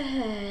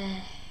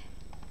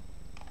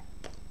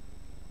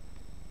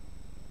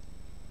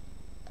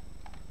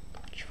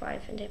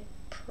 h5 and I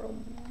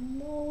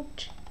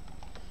promote.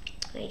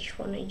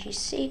 h1,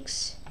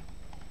 g6.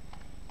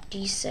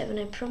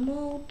 d7 I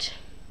promote.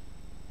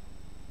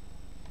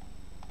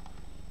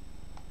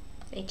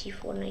 Knight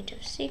e4, knight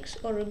f6,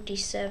 or rook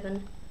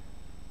d7.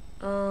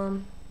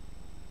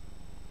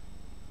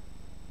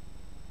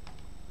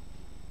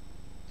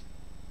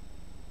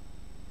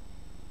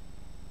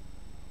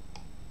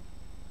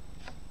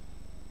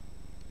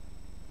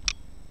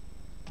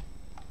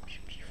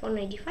 G4,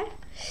 knight d5.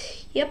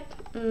 Yep.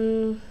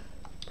 Queen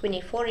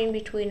a4 in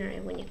between, or I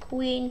win a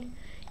queen.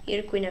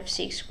 Here queen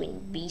f6, queen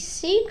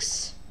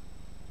b6.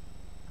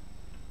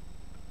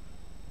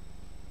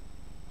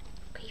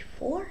 Okay,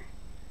 4.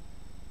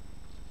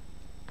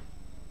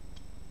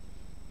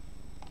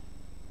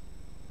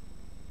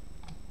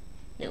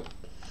 No.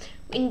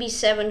 Queen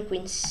b7,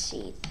 queen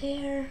c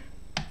there.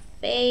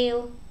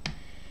 Fail.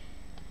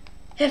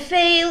 A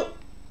fail.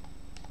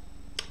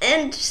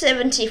 And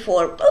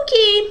 74.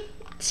 Okay.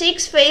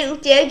 6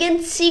 failed. Yeah,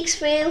 again 6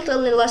 failed.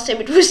 Only last time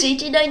it was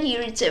 89.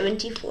 Here it's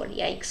 74.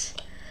 Yikes.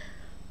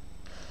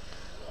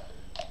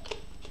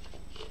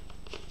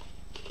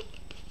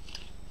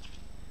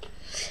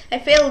 I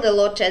failed a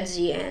lot at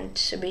the end.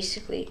 So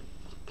basically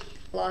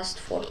lost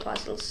 4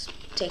 puzzles.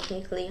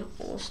 Technically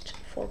almost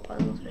 4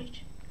 puzzles,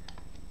 right?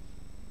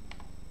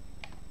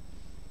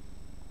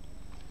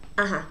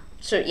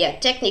 So yeah,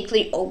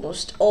 technically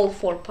almost all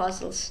 4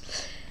 puzzles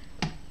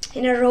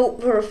in a row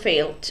were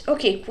failed.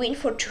 Okay, queen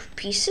for 2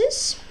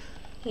 pieces.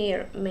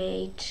 Here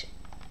mate,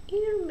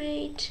 here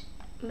mate,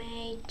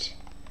 mate,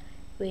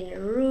 queen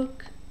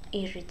rook,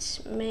 here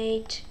it's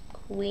mate,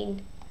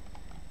 queen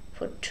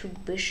for 2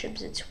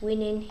 bishops, it's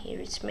winning. Here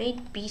it's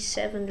mate,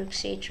 b7, rook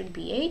c8, rook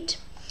b8.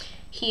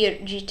 Here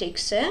g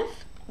takes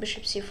f,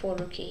 bishop c4,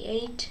 rook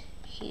a8.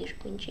 Here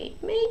queen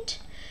g8 mate,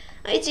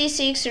 knight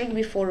c6, rook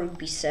b4, rook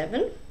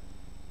b7.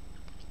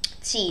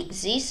 See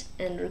this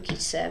and rook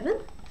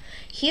e7.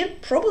 Here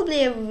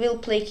probably I will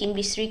play king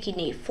b3, king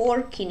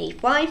a4, king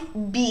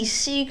a5,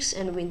 b6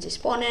 and win this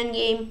pawn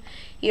endgame.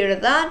 Here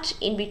that,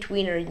 in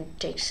between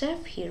takes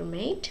f, here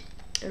mate,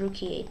 rook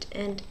e8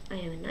 and I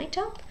am a knight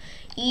up.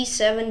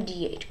 e7,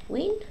 d8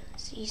 queen,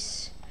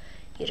 this,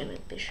 here I'm a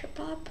bishop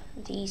up,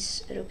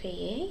 this rook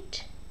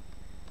a8.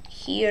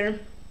 Here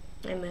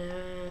I'm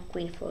a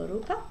queen for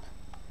rook up.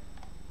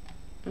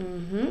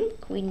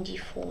 Queen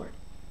d4,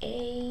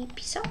 a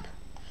piece up.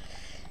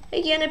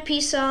 Again, a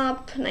piece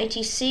up,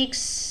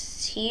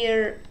 96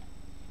 here,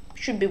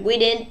 should be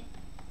winning,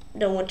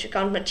 don't want to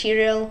count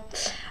material.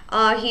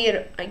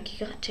 Here I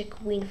got a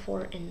queen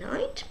for a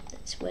knight,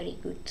 that's very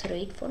good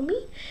trade for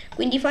me.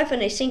 Queen d5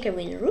 and I think I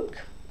win a rook.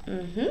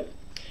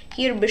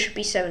 Here bishop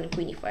e7,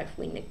 queen e5,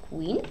 win a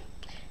queen.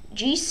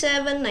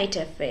 g7, knight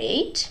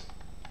f8.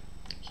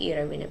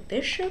 Here I win a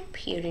bishop,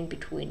 here in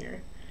betweener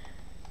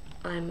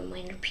I'm a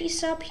minor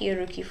piece up, here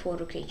rook e4,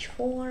 rook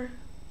h4.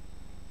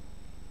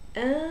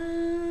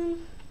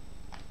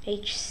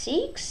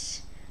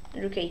 h6,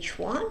 rook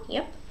h1,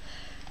 yep.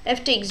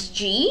 F takes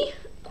g,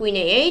 queen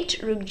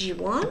a8, rook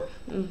g1.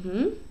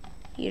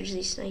 Here's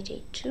this knight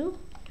a2.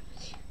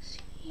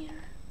 Here.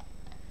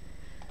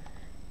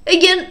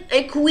 Again,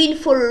 a queen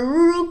for a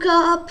rook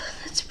up.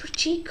 That's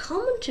pretty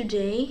common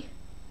today.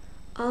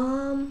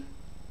 Do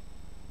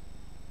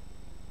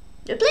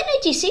I play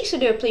knight e6 or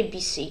do I play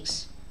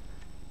b6?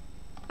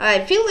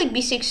 I feel like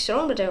b6 is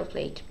wrong, but I will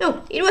play it.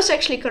 No, it was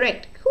actually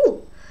correct.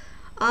 Cool.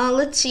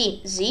 Let's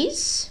see.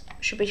 This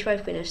bishop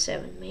h5, queen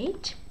f7,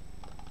 mate.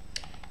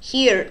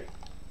 Here,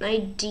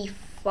 knight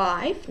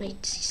d5,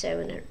 knight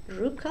c7, a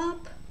rook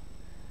up.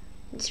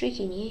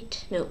 King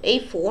 8. No,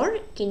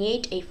 a4, king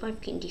 8,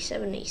 a5, king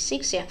d7,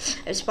 a6. Yeah,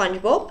 I'm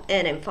SpongeBob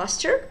and I'm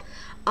faster.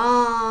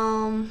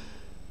 Knight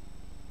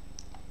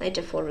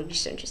f4, rook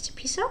g7, just a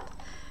piece up.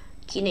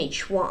 King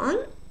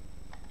h1,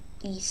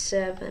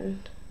 e7,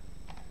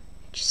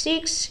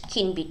 h6,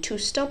 king b2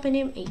 stopping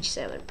him,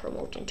 h7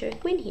 promoting to a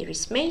queen. Here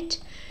is mate.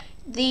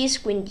 This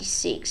queen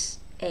d6,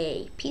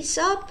 a piece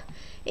up,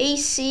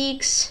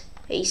 a6,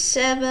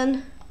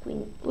 a7,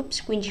 queen,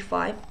 oops, queen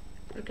g5,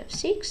 rook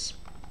f6.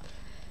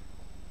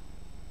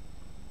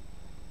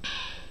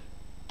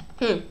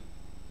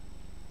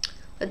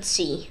 Let's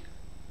see.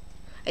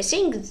 I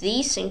think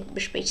this and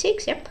bishop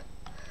h6, yep.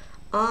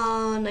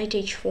 Knight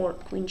h4,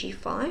 queen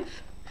g5,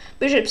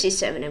 bishop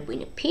c7, I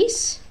win a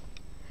piece.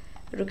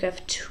 Rook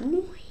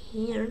f2,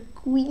 here,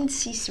 queen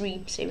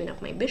c3, saving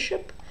up my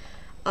bishop.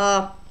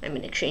 I'm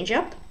in exchange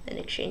up, and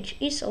exchange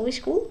is always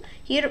cool.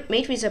 Here,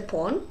 mate with a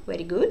pawn,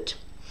 very good.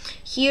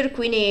 Here,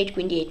 queen a8,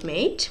 queen d8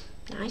 mate.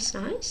 Nice,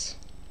 nice.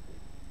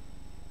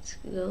 Let's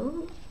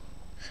go.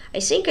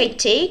 I think I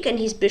take, and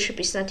his bishop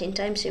is not in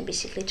time, so I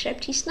basically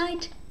trapped his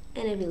knight,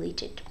 and I will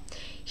eat it.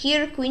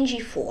 Here, queen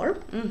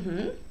g4,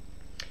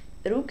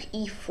 rook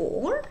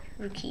e4,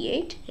 rook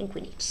e8, and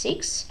queen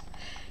h6.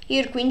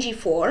 Here, queen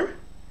g4,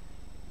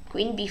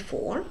 queen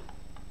b4.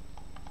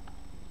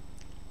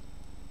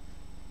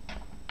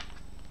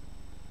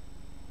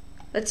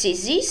 Let's see,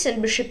 this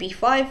and bishop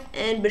e5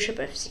 and bishop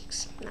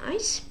f6.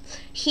 Nice.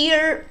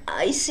 Here,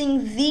 I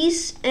think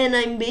this, and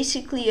I'm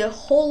basically a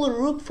whole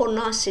rook for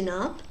nothing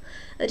up.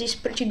 That is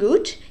pretty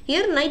good.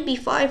 Here, knight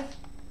b5,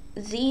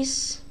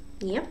 this,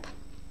 yep.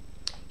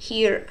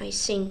 Here, I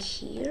think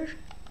here,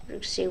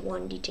 rook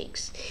c1, d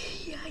takes.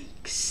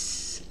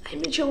 Yikes.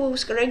 I'm not sure what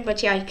was correct, but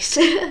yikes.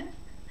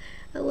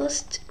 I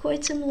lost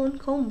quite some long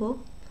combo.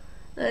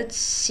 Let's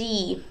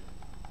see.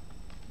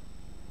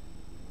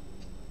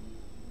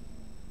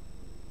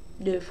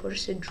 Do I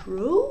force a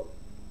draw?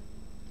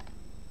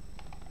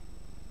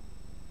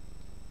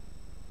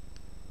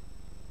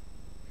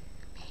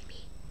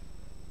 Maybe.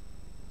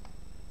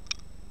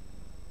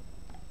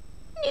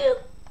 No,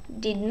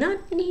 did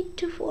not need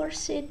to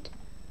force it.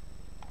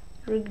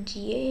 Rook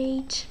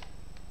d8.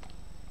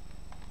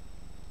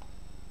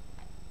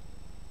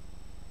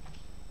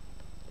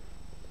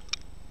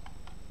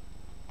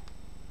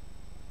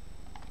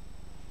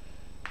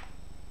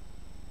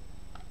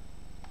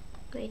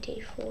 Knight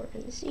a4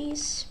 and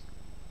this.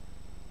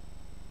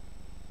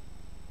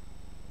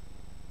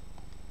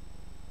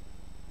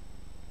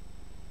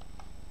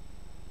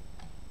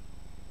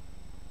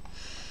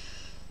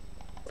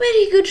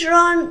 Very good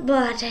run,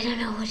 but I don't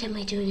know what am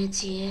I doing at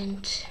the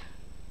end.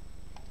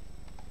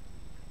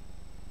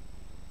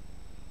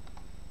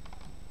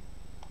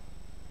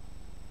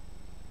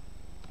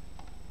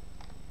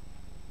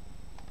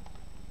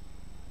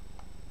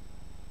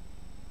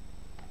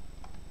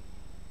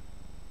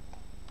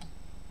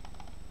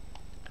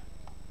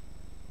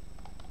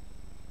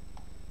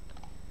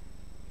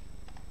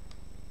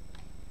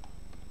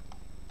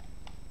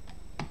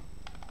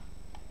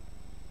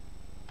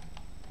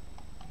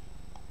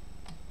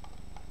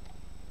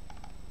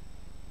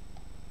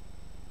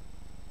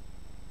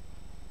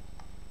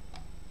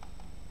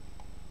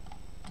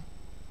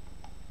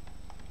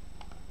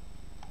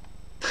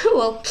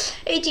 Well,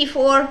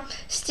 84,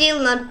 still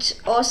not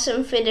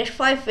awesome finish,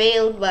 5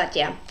 failed, but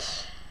yeah.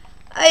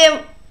 I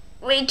am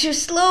way too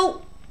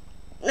slow.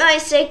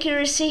 Nice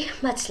accuracy,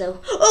 but slow.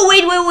 Oh,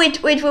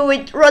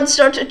 wait, run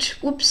started.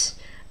 Whoops.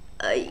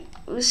 I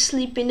was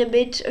sleeping a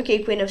bit.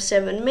 Okay, queen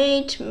f7,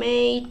 mate,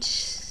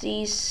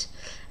 this,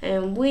 I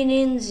am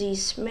winning,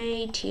 this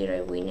mate, here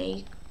I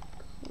win.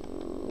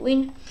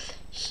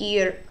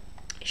 Here,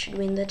 I should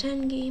win the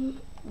 10 game,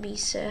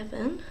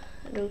 b7.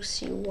 Rook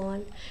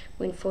c1,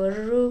 queen for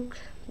rook,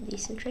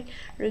 decent trade.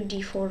 Rook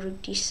d4,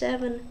 rook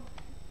d7.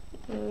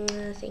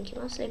 I think he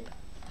must slip.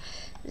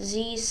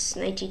 This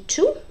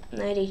 92,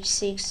 knight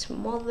h6,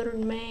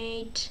 modern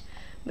mate,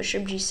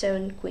 bishop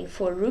g7, queen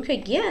 4, rook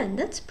again.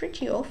 That's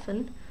pretty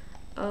often.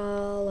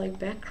 Like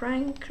back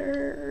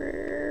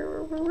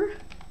ranker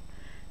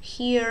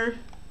here.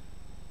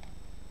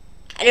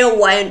 I don't know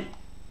why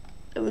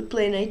I would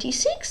play knight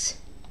e6,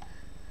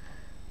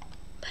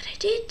 but I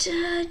did.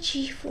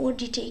 G4,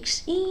 d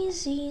takes e,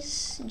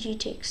 this, g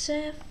takes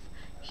f,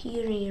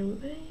 here,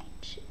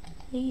 wait,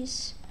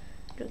 this,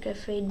 rook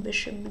f8,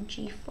 bishop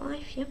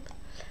g5, yep.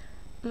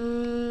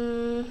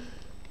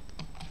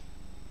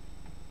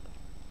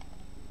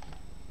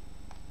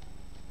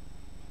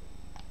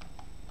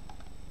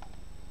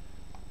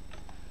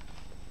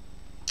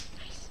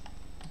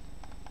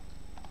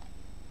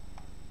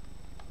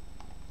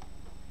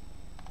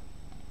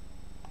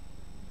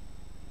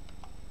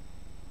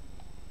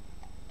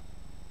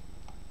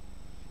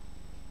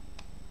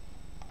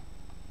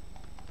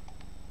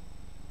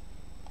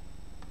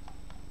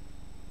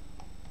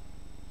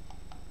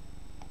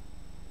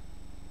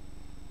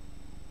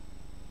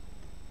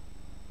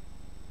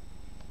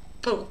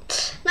 Oh,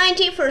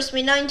 91st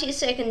me,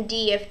 92nd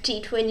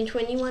DFT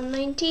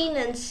 2021-19,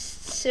 and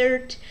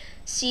third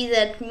see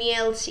that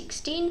Miel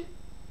 16.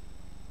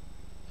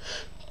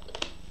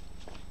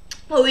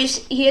 Oh,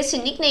 he has a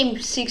nickname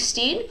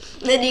 16,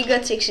 and he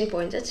got 16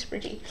 points. That's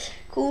pretty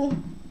cool.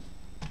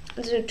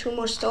 There are 2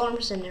 more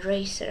storms and a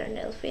racer, and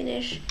I'll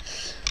finish.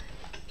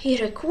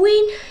 Here a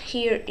queen,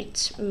 here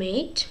it's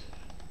mate.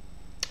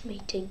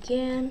 Mate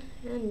again,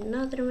 and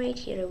another mate.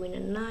 Here I win a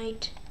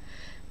knight.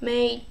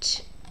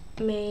 Mate.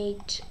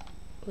 Mate,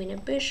 win a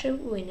bishop,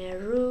 win a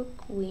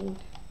rook, win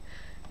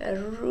a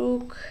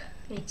rook,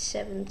 knight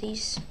 7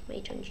 this,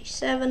 mate on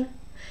g7,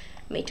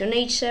 mate on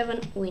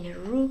h7, win a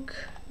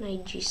rook,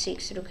 knight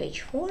g6, rook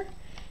h4,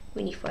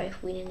 win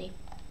e5, win a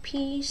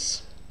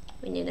piece,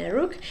 win in a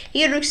rook,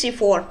 here rook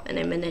c4, and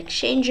I'm an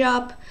exchange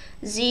up,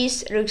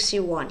 this rook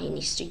c1, he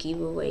needs to give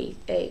away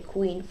a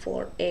queen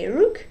for a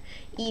rook,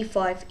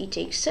 e5, e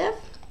takes f,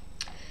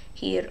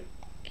 here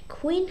a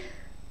queen,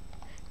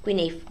 queen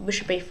a,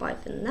 bishop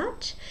a5 and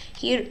that.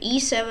 Here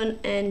e7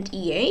 and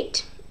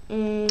e8.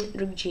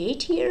 Rook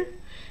g8 here.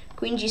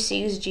 Queen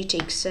g6, g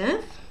takes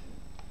f.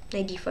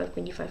 Knight d5,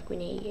 queen d5,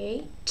 queen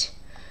a8.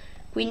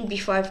 Queen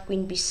b5,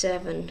 queen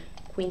b7,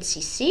 queen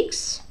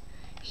c6.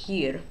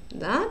 Here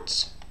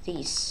that.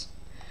 This.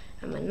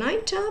 I'm a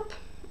knight up.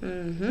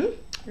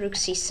 Rook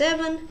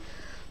c7.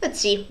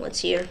 Let's see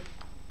what's here.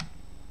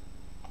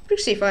 Rook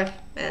c5.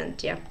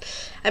 And yeah.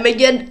 I'm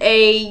again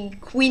a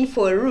queen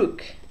for a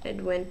rook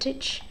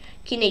advantage.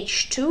 King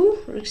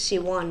h2, rook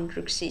c1,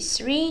 rook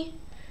c3,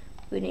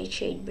 queen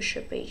h8,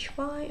 bishop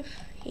h5,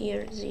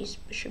 here this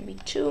bishop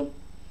b2,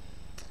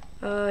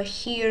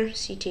 here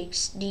c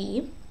takes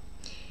d,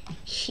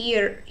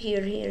 here,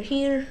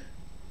 did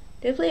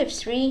I play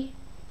f3?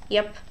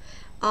 Yep,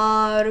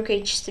 rook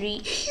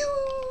h3,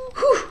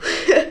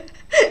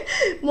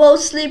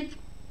 mostly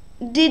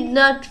did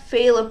not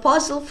fail a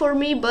puzzle for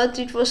me, but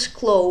it was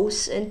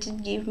close and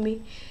it gave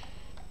me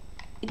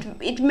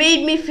it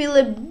made me feel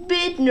a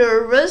bit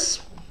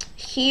nervous.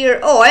 Here,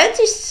 oh, I had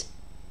this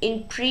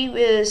in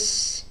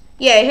previous,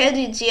 yeah, I had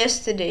it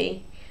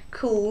yesterday.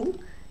 Cool,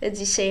 it's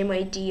the same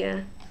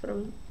idea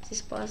from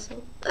this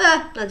puzzle.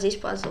 Not this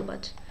puzzle,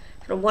 but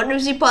from one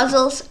of the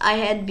puzzles I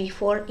had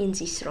before in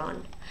this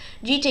run.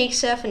 G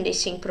takes f and they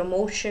think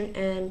promotion,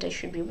 and I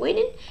should be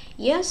winning.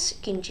 Yes,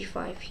 king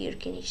g5 here,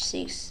 king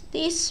h6,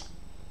 this.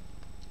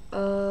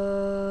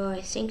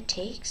 I think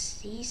takes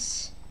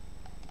this.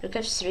 Rook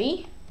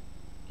f3.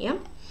 Yeah,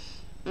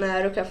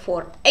 rook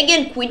f4.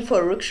 Again, queen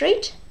for rook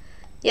straight.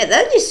 Yeah,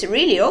 that is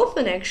really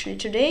often actually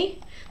today.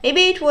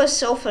 Maybe it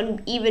was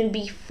often even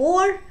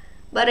before,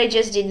 but I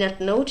just did not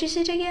notice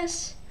it, I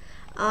guess.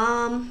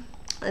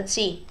 Let's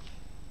see.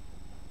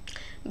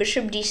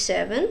 Bishop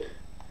d7,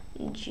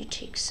 g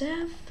takes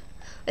f.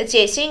 Let's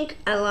see, I think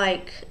I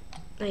like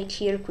knight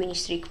here, queen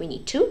e3, queen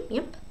e2.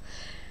 Yep.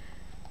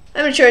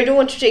 I'm not sure, I don't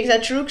want to take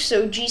that rook,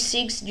 so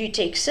g6, g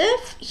takes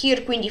f. Here,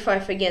 queen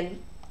d5 again.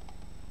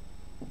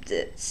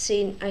 The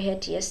scene I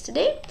had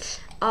yesterday.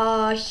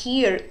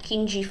 Here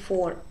king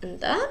g4 and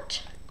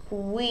that,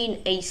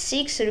 queen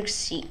a6, rook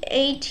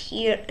c8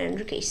 here, and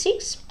rook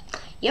a6.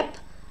 Yep.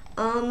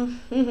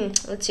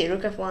 Let's see,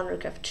 rook f1,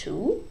 rook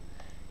f2,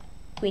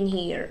 queen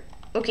here.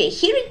 Okay,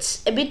 here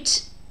it's a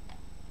bit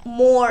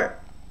more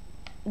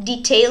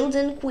detailed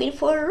than queen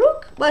for a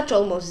rook, but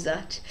almost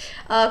that.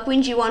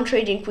 Queen g1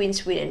 trading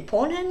queens win and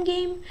pawn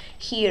endgame.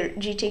 Here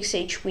g takes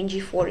h, queen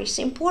g4 is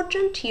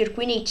important. Here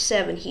queen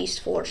h7 he is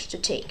forced to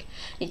take.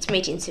 It's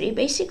mate in 3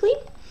 basically.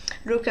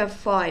 Rook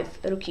f5,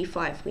 rook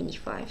e5, queen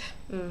e5.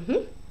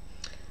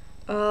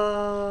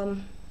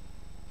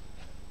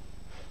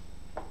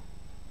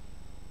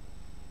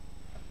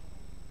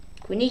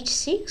 Queen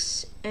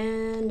h6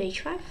 and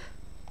h5.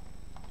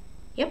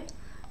 Yep.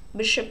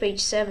 Bishop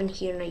h7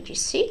 here, knight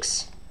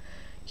g6.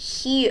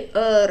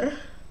 Here,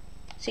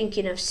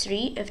 thinking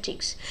f3, f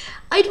takes.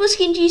 It was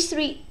king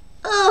g3.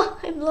 Oh,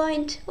 I'm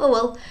blind. Oh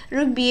well.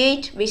 Rook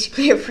b8,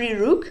 basically a free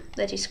rook.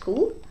 That is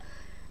cool.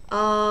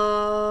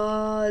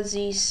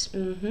 This.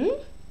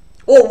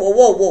 Oh, whoa,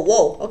 whoa, whoa,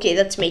 whoa. Okay,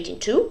 that's mate in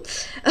 2.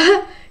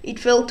 It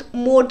felt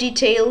more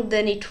detailed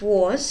than it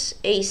was.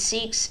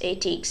 A6, A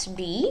takes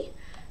B,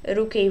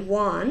 Rook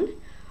A1.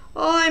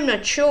 Oh, I'm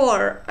not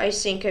sure. I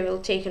think I will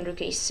take Rook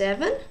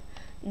A7,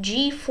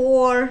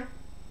 G4,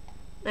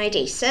 Knight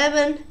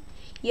A7.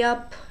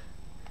 Yup.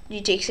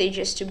 G takes A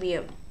just to be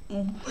a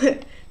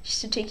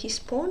just to take his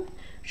pawn.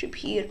 Bishop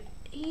here,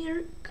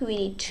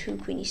 Queen E2,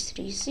 Queen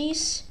E3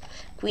 this,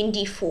 Queen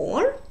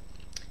D4.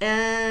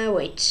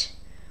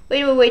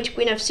 Wait,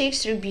 Queen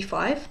F6, Rook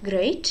B5,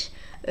 great.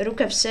 Rook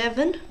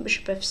F7,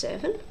 Bishop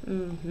F7.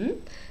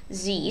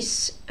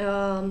 This,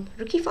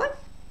 Rook E5.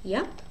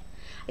 Yep.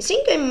 I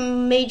think I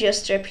may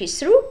just trap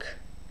his rook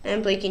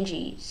and play King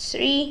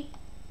G3.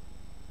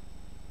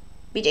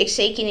 B takes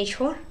A, King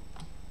H4.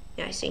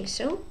 Yeah, I think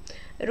so.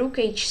 Rook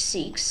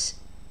H6.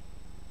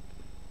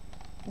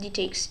 D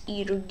takes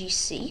E, Rook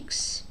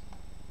D6.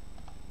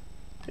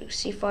 Rook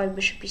C5,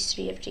 Bishop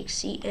E3, F takes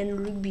C, and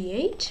Rook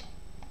B8.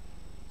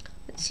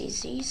 Let's see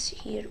these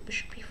here,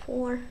 Bishop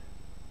E4.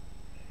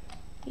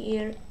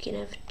 Here, King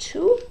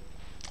F2.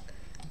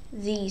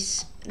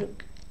 These,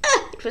 Rook.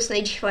 It was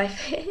Knight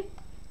G5.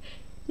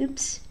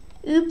 Oops.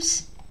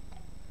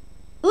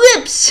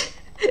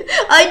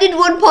 I did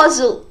one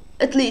puzzle,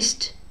 at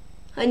least.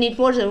 I need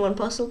more than one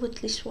puzzle, but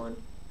at least one.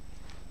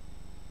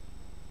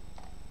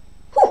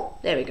 Whew,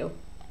 there we go.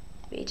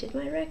 Beated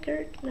my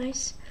record,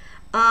 nice.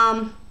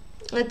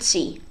 Let's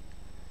see.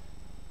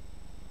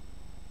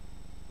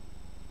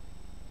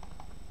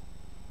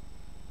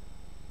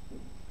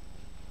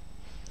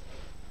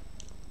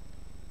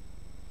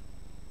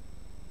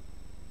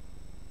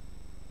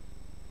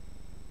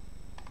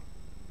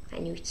 I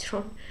knew it's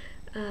wrong.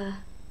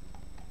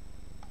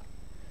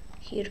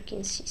 Here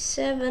King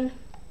C7.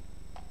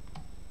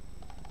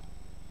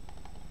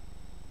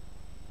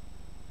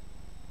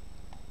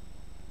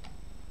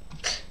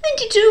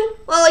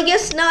 Well, I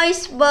guess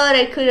nice, but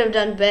I could have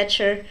done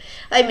better.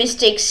 I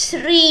mistake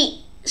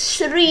three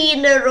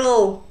in a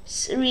row.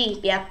 3,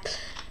 yeah.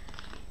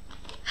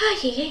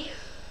 Okay.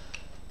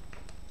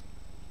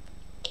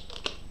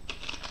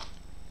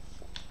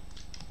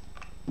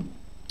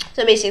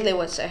 So basically,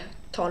 what's a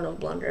ton of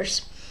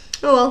blunders?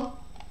 Oh well.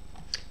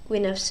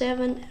 Queen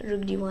F7,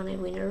 Rook D1. I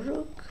win a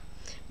rook.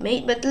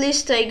 Mate, but at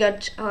least I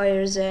got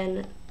higher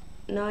than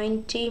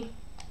 90.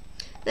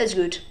 That's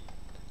good.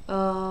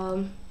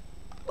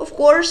 Of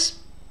course,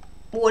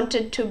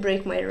 wanted to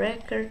break my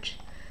record.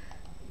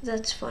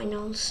 That's fine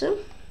also.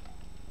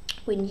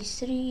 Queen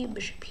E3,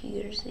 Bishop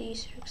here,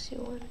 this, Rook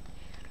C1,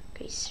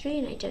 okay,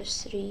 3, Knight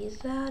F3,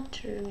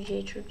 that, Rook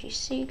G8, Rook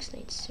G6,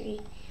 Knight 3,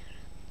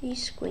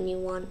 this, Queen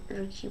E1,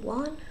 Rook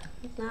E1,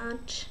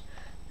 that,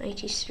 Knight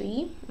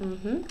E3,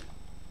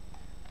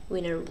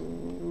 win a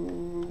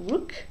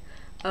rook.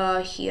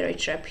 Here I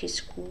trap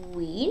his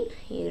queen,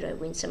 here I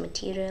win some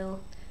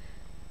material.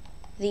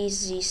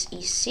 This is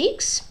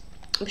E6.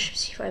 Bishop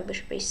C5,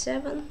 Bishop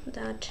A7,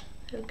 that,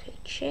 Rook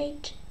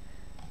H8,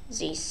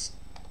 this,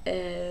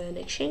 an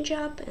exchange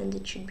up, and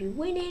it should be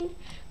winning.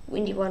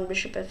 Queen D1,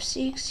 Bishop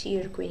F6,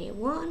 here Queen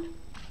A1.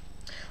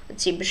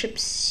 Let's see, Bishop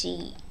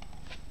C6,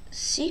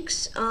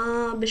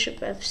 Bishop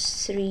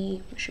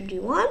F3, Bishop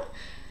D1.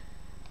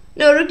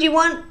 No, Rook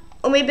D1,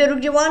 or maybe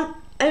Rook D1.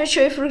 I'm not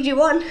sure if Rook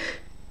D1.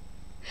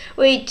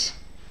 Wait,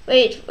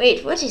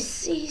 what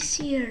is this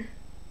here?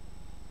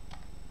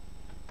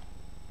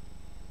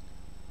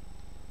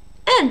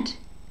 And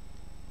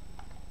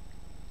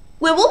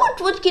wait,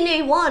 what King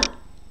A1?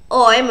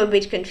 Oh, I'm a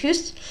bit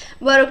confused,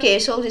 but okay, I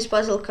solved this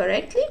puzzle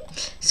correctly.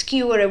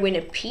 Skewer, I win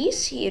a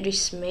piece. Here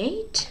is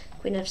mate.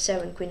 Queen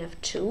F7, Queen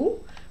F2,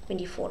 Queen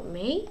D4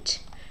 mate,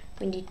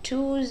 Queen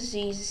D2,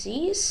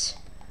 this,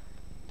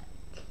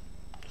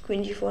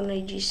 Queen G4,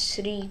 Knight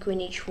G3, Queen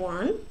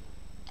H1,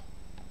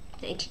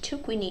 Knight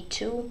E2, Queen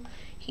E2,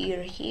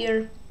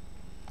 here,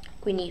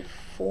 Queen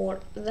E4,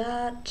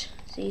 that,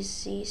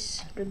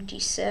 this, Rook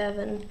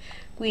D7,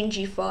 Queen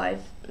G5,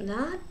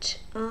 that,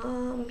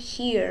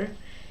 here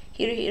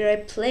I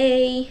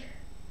play,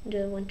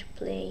 do I want to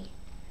play,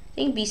 I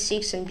think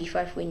B6 and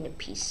B5 win a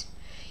piece,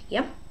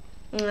 yeah,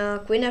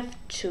 Queen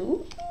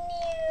F2,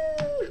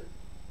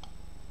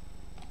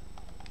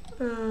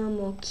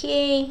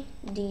 okay,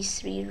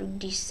 D3, Rook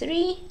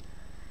D3,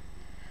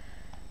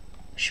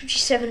 Bishop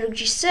G7, Rook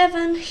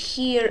G7,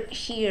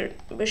 here,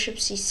 Bishop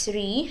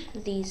C3,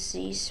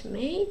 this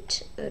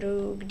mate,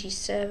 Rook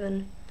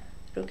D7,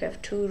 Rook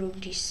F2, Rook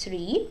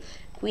D3,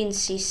 Queen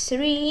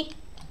C3,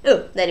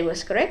 oh, that it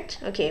was correct,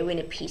 okay, win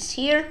a piece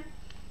here,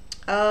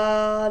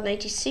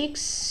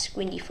 96,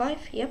 Queen D5,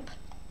 yep,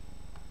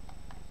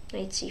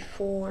 Knight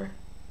C4,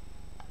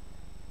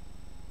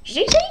 G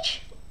takes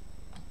H,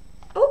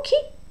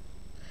 okay,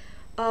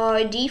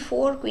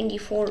 D4, Queen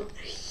D4,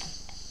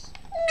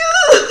 no!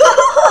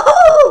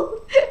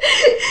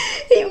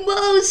 He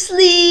mouse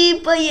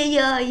sleep,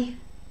 ay.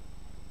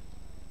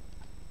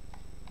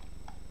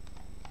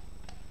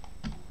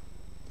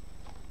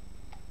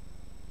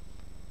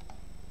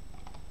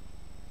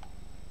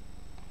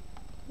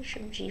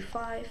 Bishop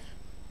G5.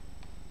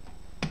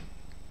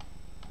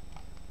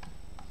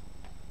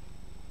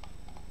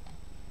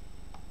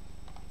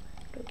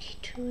 rook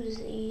e2,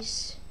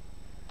 this.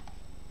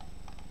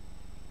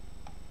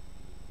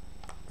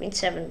 Queen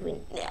 7,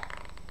 queen. Yeah.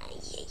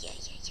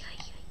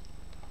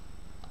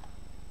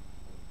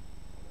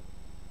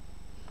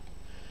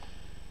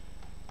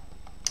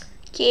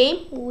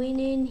 Okay,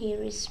 winning.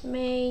 Here is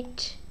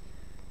mate.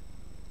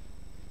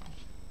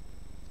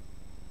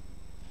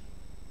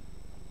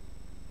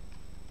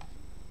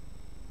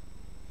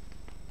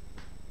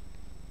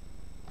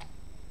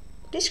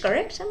 This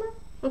correct, Summer?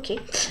 Okay.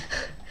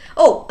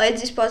 Oh, I had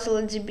this puzzle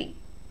at the B.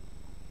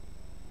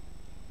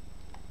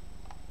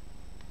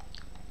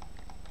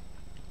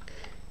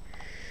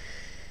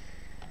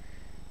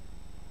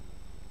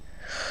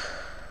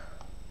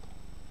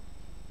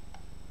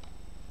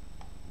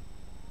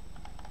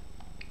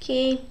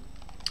 Okay,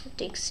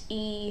 takes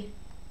E,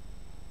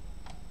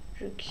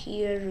 rook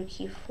here, rook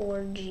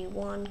e4,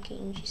 g1,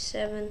 king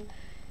g7,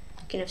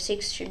 king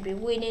f6 should be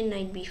winning,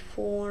 knight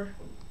b4,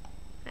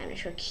 I'm not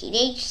sure, king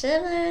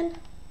h7,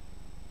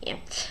 yeah,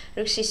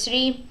 rook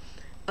c3,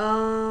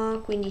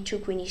 queen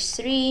d2, queen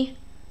e3,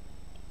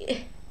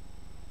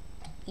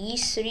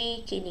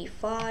 e3, king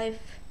e5,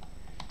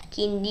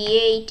 king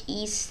d8,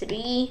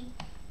 e3,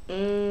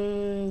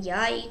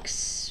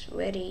 yikes,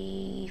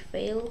 very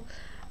fail.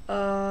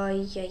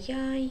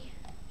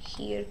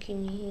 Here,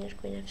 queen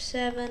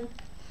f7.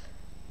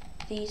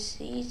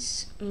 This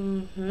is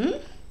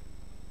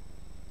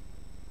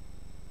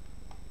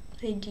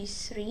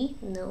d3.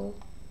 No.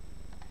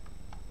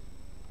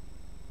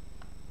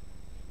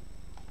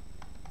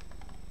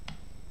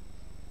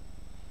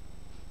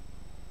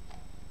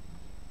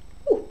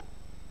 Ooh.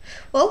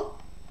 Well,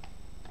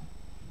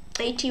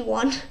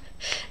 81.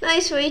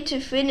 Nice way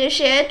to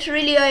finish it.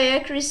 Really high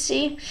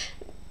accuracy.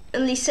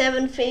 Only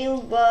 7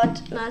 failed,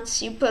 but not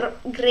super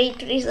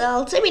great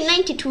results. I mean,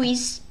 92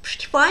 is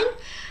pretty fine,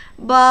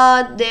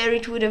 but there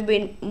it would have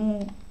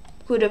been,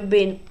 could have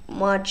been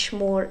much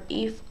more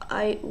if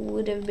I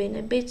would have been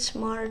a bit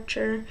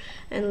smarter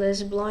and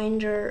less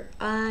blinder.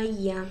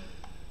 Yeah.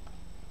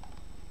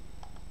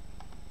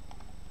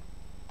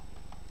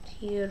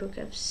 Here, rook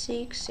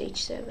f6,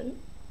 h7.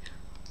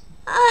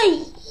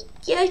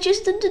 Yeah, I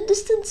just don't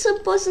understand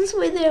some puzzles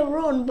where they're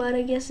wrong, but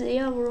I guess they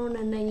are wrong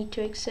and I need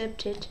to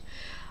accept it.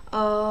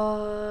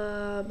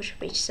 Bishop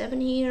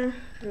h7 here,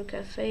 rook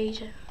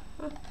f8,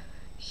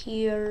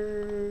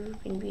 here,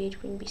 queen b8,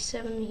 queen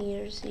b7,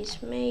 here's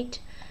this mate,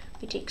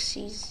 we take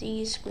c,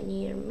 queen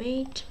here,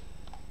 mate,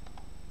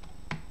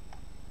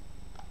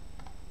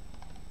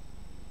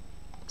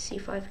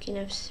 c5, king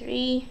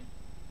f3,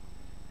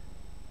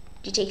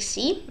 d takes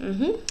c,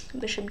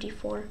 bishop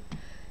d4,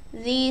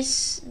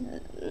 this,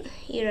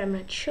 here I'm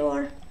not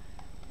sure,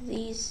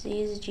 this,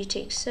 g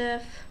takes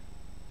f,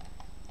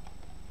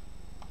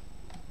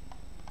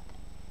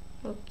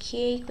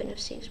 okay, queen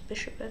f6,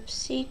 bishop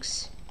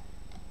f6.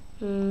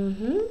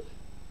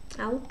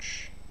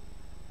 Ouch.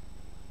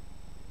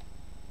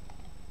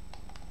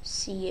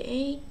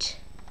 c8.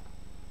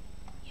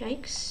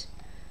 Yikes.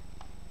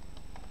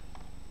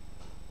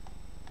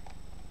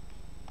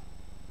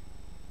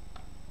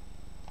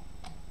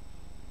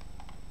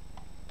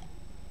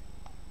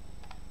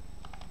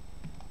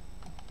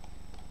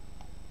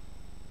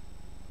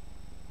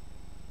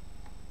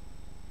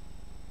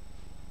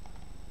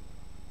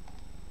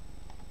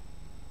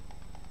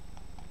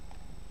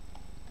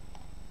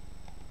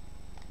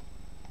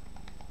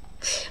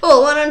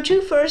 Oh, 1 on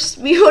 2 first,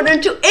 we 1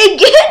 on 2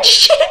 again,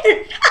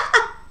 shit!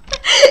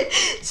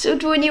 So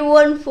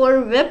 21 for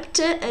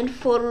Webte and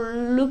for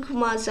Luke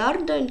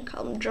Mazarda and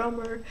Calm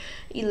Drummer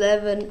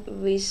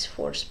 11 with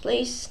 4th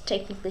place,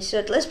 technically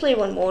third. Let's play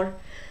one more.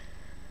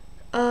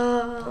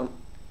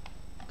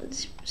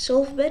 Let's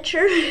solve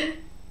better.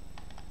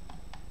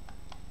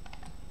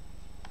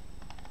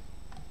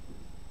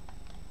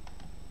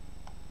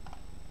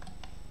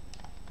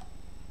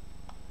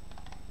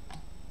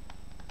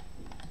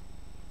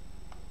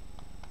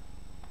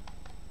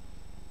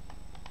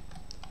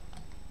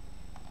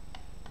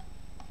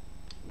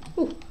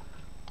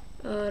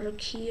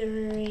 Rook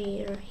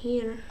here,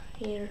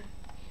 here.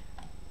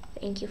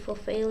 Thank you for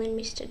failing,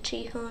 Mr.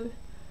 Tykhon.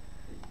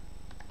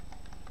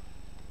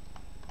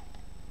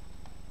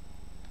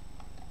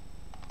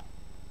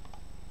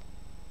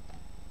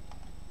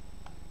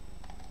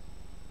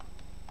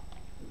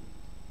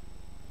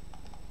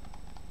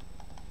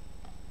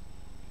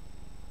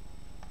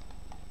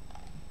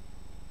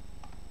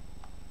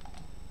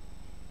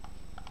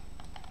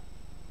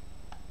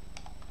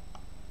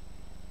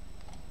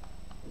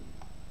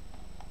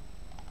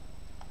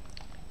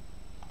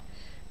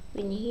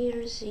 Queen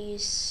here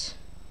is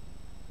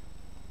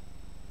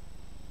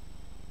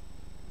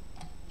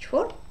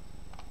 4.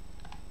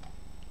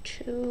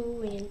 2,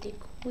 we need the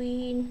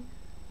queen.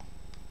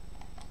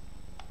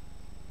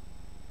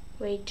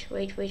 Wait,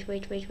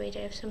 I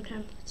have some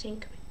time to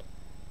think of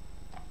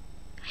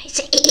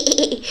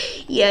it.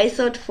 Yeah, I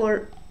thought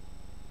very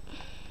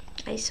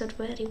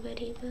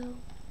well.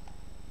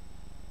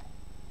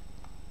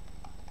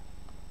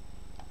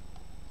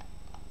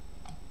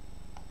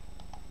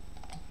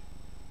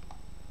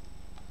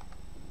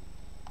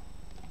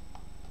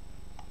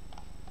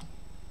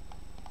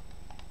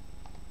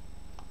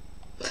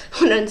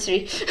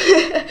 103.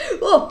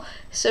 Oh,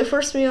 so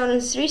first me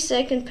 103,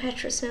 second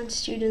PATRON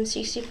student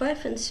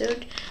 65, and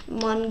third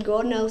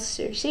Mongonel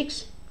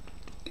 36.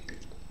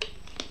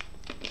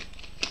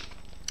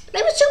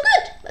 That was so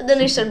good, but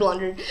then I started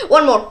blundering.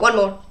 One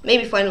more,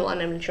 maybe final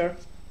one, I'm not sure.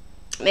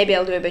 Maybe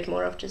I'll do a bit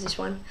more after this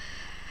one.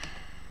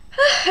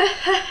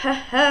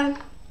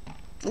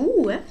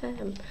 Ooh,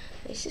 FM.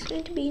 This is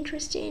going to be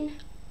interesting.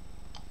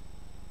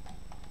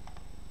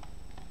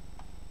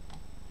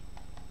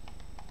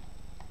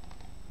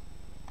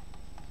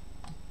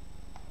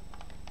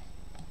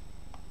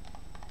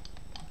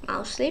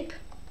 Mouse sleep.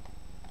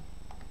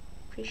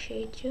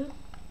 Appreciate you.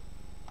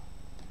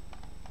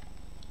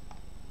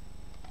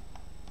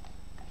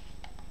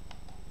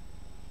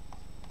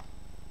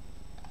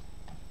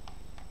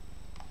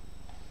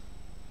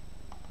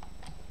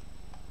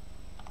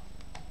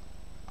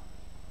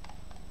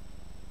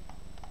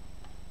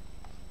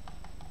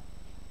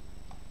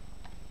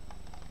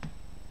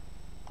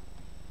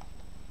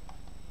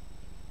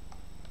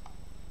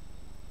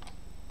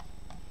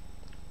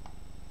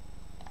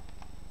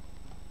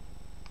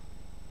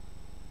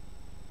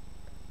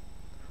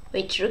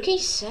 Wait, rook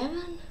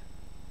a7?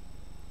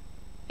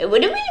 It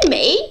would have been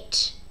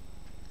mate?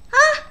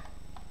 Huh?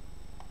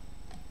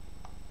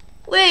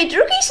 Wait,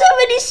 rook a7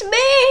 is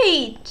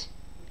mate!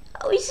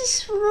 How is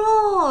this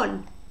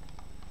wrong?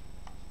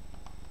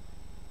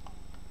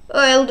 Oh,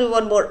 I'll do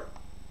one more.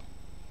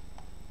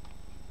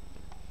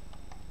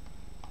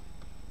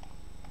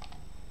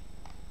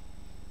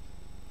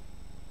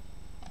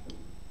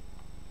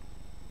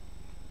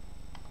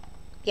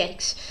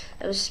 Yikes,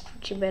 that was a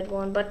pretty bad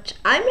one, but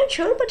I'm not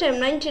sure, but I'm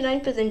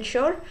 99%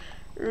 sure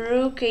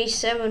rook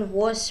a7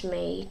 was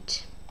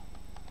mate.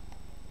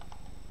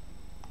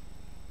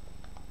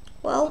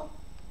 Well,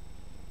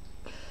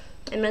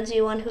 I'm not the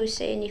one who's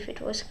saying if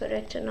it was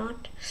correct or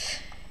not.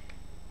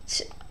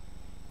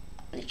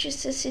 It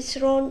just says it's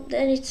wrong,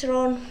 then it's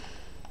wrong.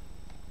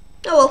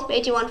 Oh well,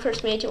 81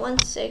 first, 81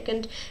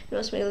 second,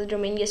 Nos Miguel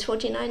Dominguez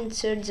 49,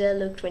 third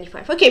Zeluk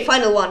 25. Okay,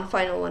 final one.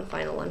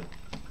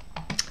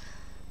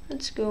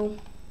 Let's go.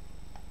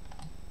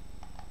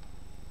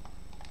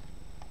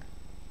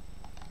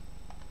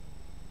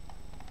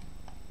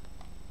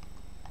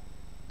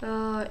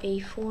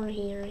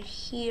 A4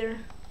 here.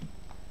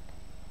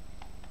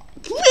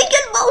 I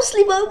can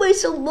mostly by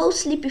myself,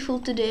 most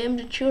sleepyful today, I'm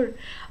not sure.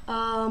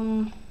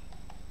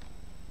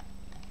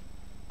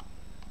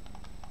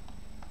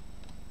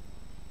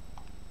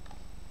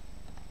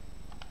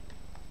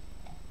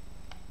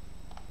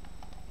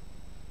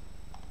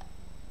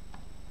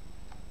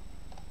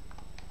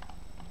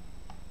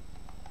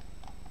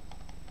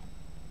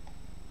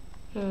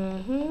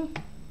 Mm-hmm.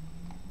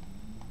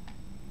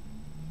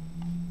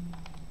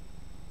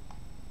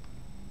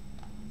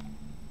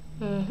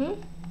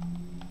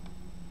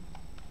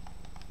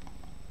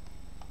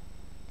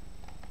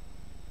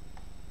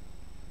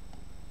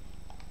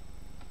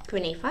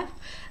 25.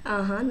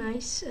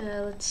 Nice.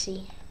 Let's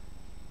see.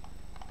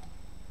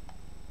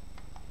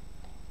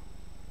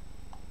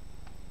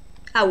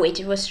 Ah, wait,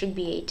 it was rook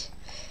b8.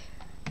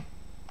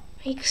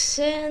 Makes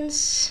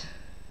sense.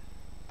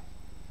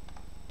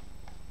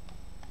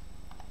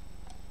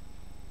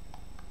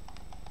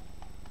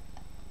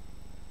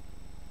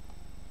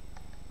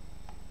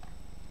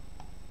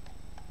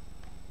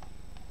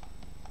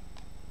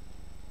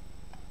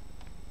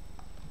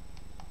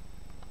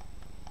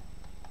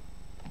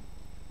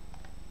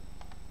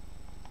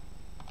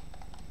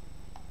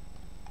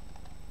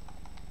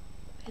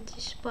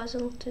 This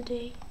puzzle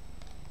today.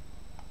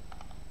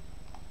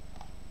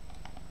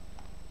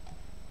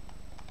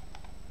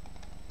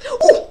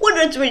 Oh,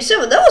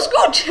 127, that was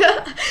good.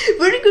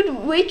 Very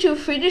good way to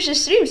finish the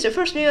stream. So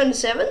first me on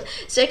 7,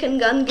 second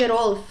Gun Get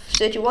All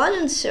 31,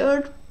 and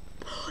third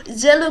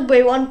Zeluk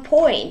by 1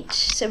 point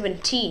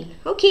 17.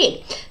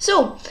 Okay,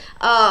 so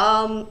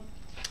 11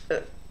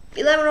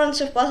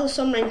 rounds of puzzle,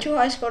 some 92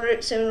 high score,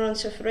 7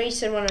 rounds of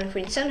race,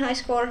 127 high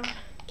score.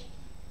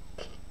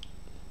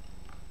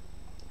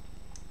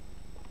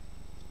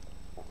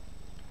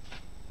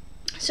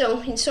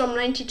 So in Storm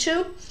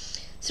 92,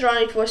 this round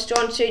it was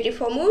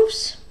 284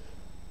 moves,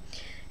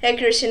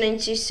 accuracy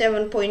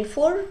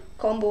 97.4,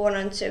 combo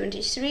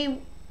 173,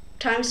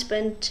 time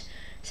spent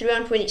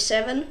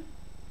 327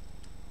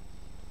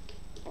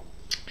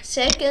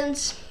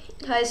 seconds,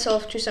 highest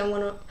of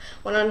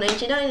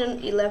 199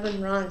 and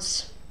 11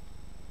 runs.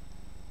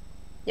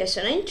 Yes,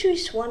 so 92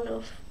 is one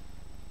of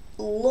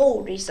low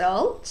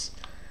results,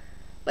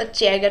 but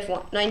yeah, I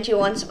got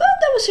 91. So, well,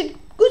 that was a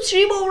good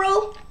stream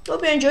overall.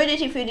 Hope you enjoyed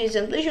it. If you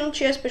didn't, please don't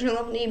share. Special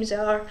love names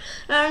are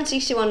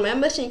 161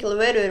 members. Thank you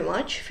very, very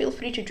much. Feel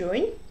free to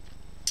join.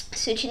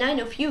 39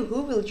 of you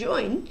who will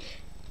join,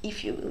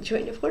 if you will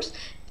join, of course.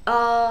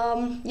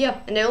 Yeah,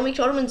 and I will make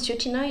tournaments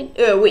 39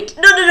 wait,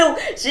 no,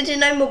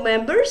 39 more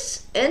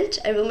members, and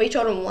I will make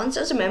tournament once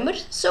as a member,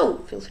 so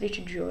feel free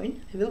to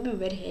join. I will be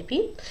very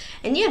happy.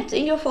 And yeah,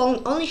 thank you for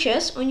following Only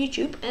Chess on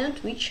YouTube and on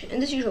Twitch,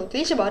 and as usual,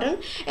 click the button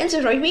and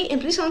subscribe me,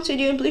 and please comment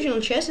video and please join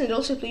Chess, and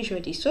also please join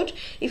my Discord.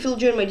 If you'll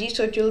join my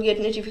Discord, you'll get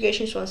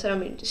notifications once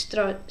I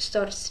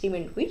start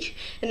streaming Twitch,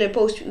 and I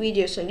post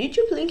videos on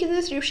YouTube, link in the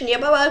description. Yeah,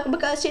 bye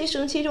bye, see you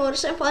soon, see you tomorrow,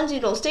 have fun, see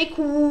you all, stay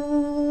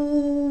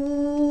cool.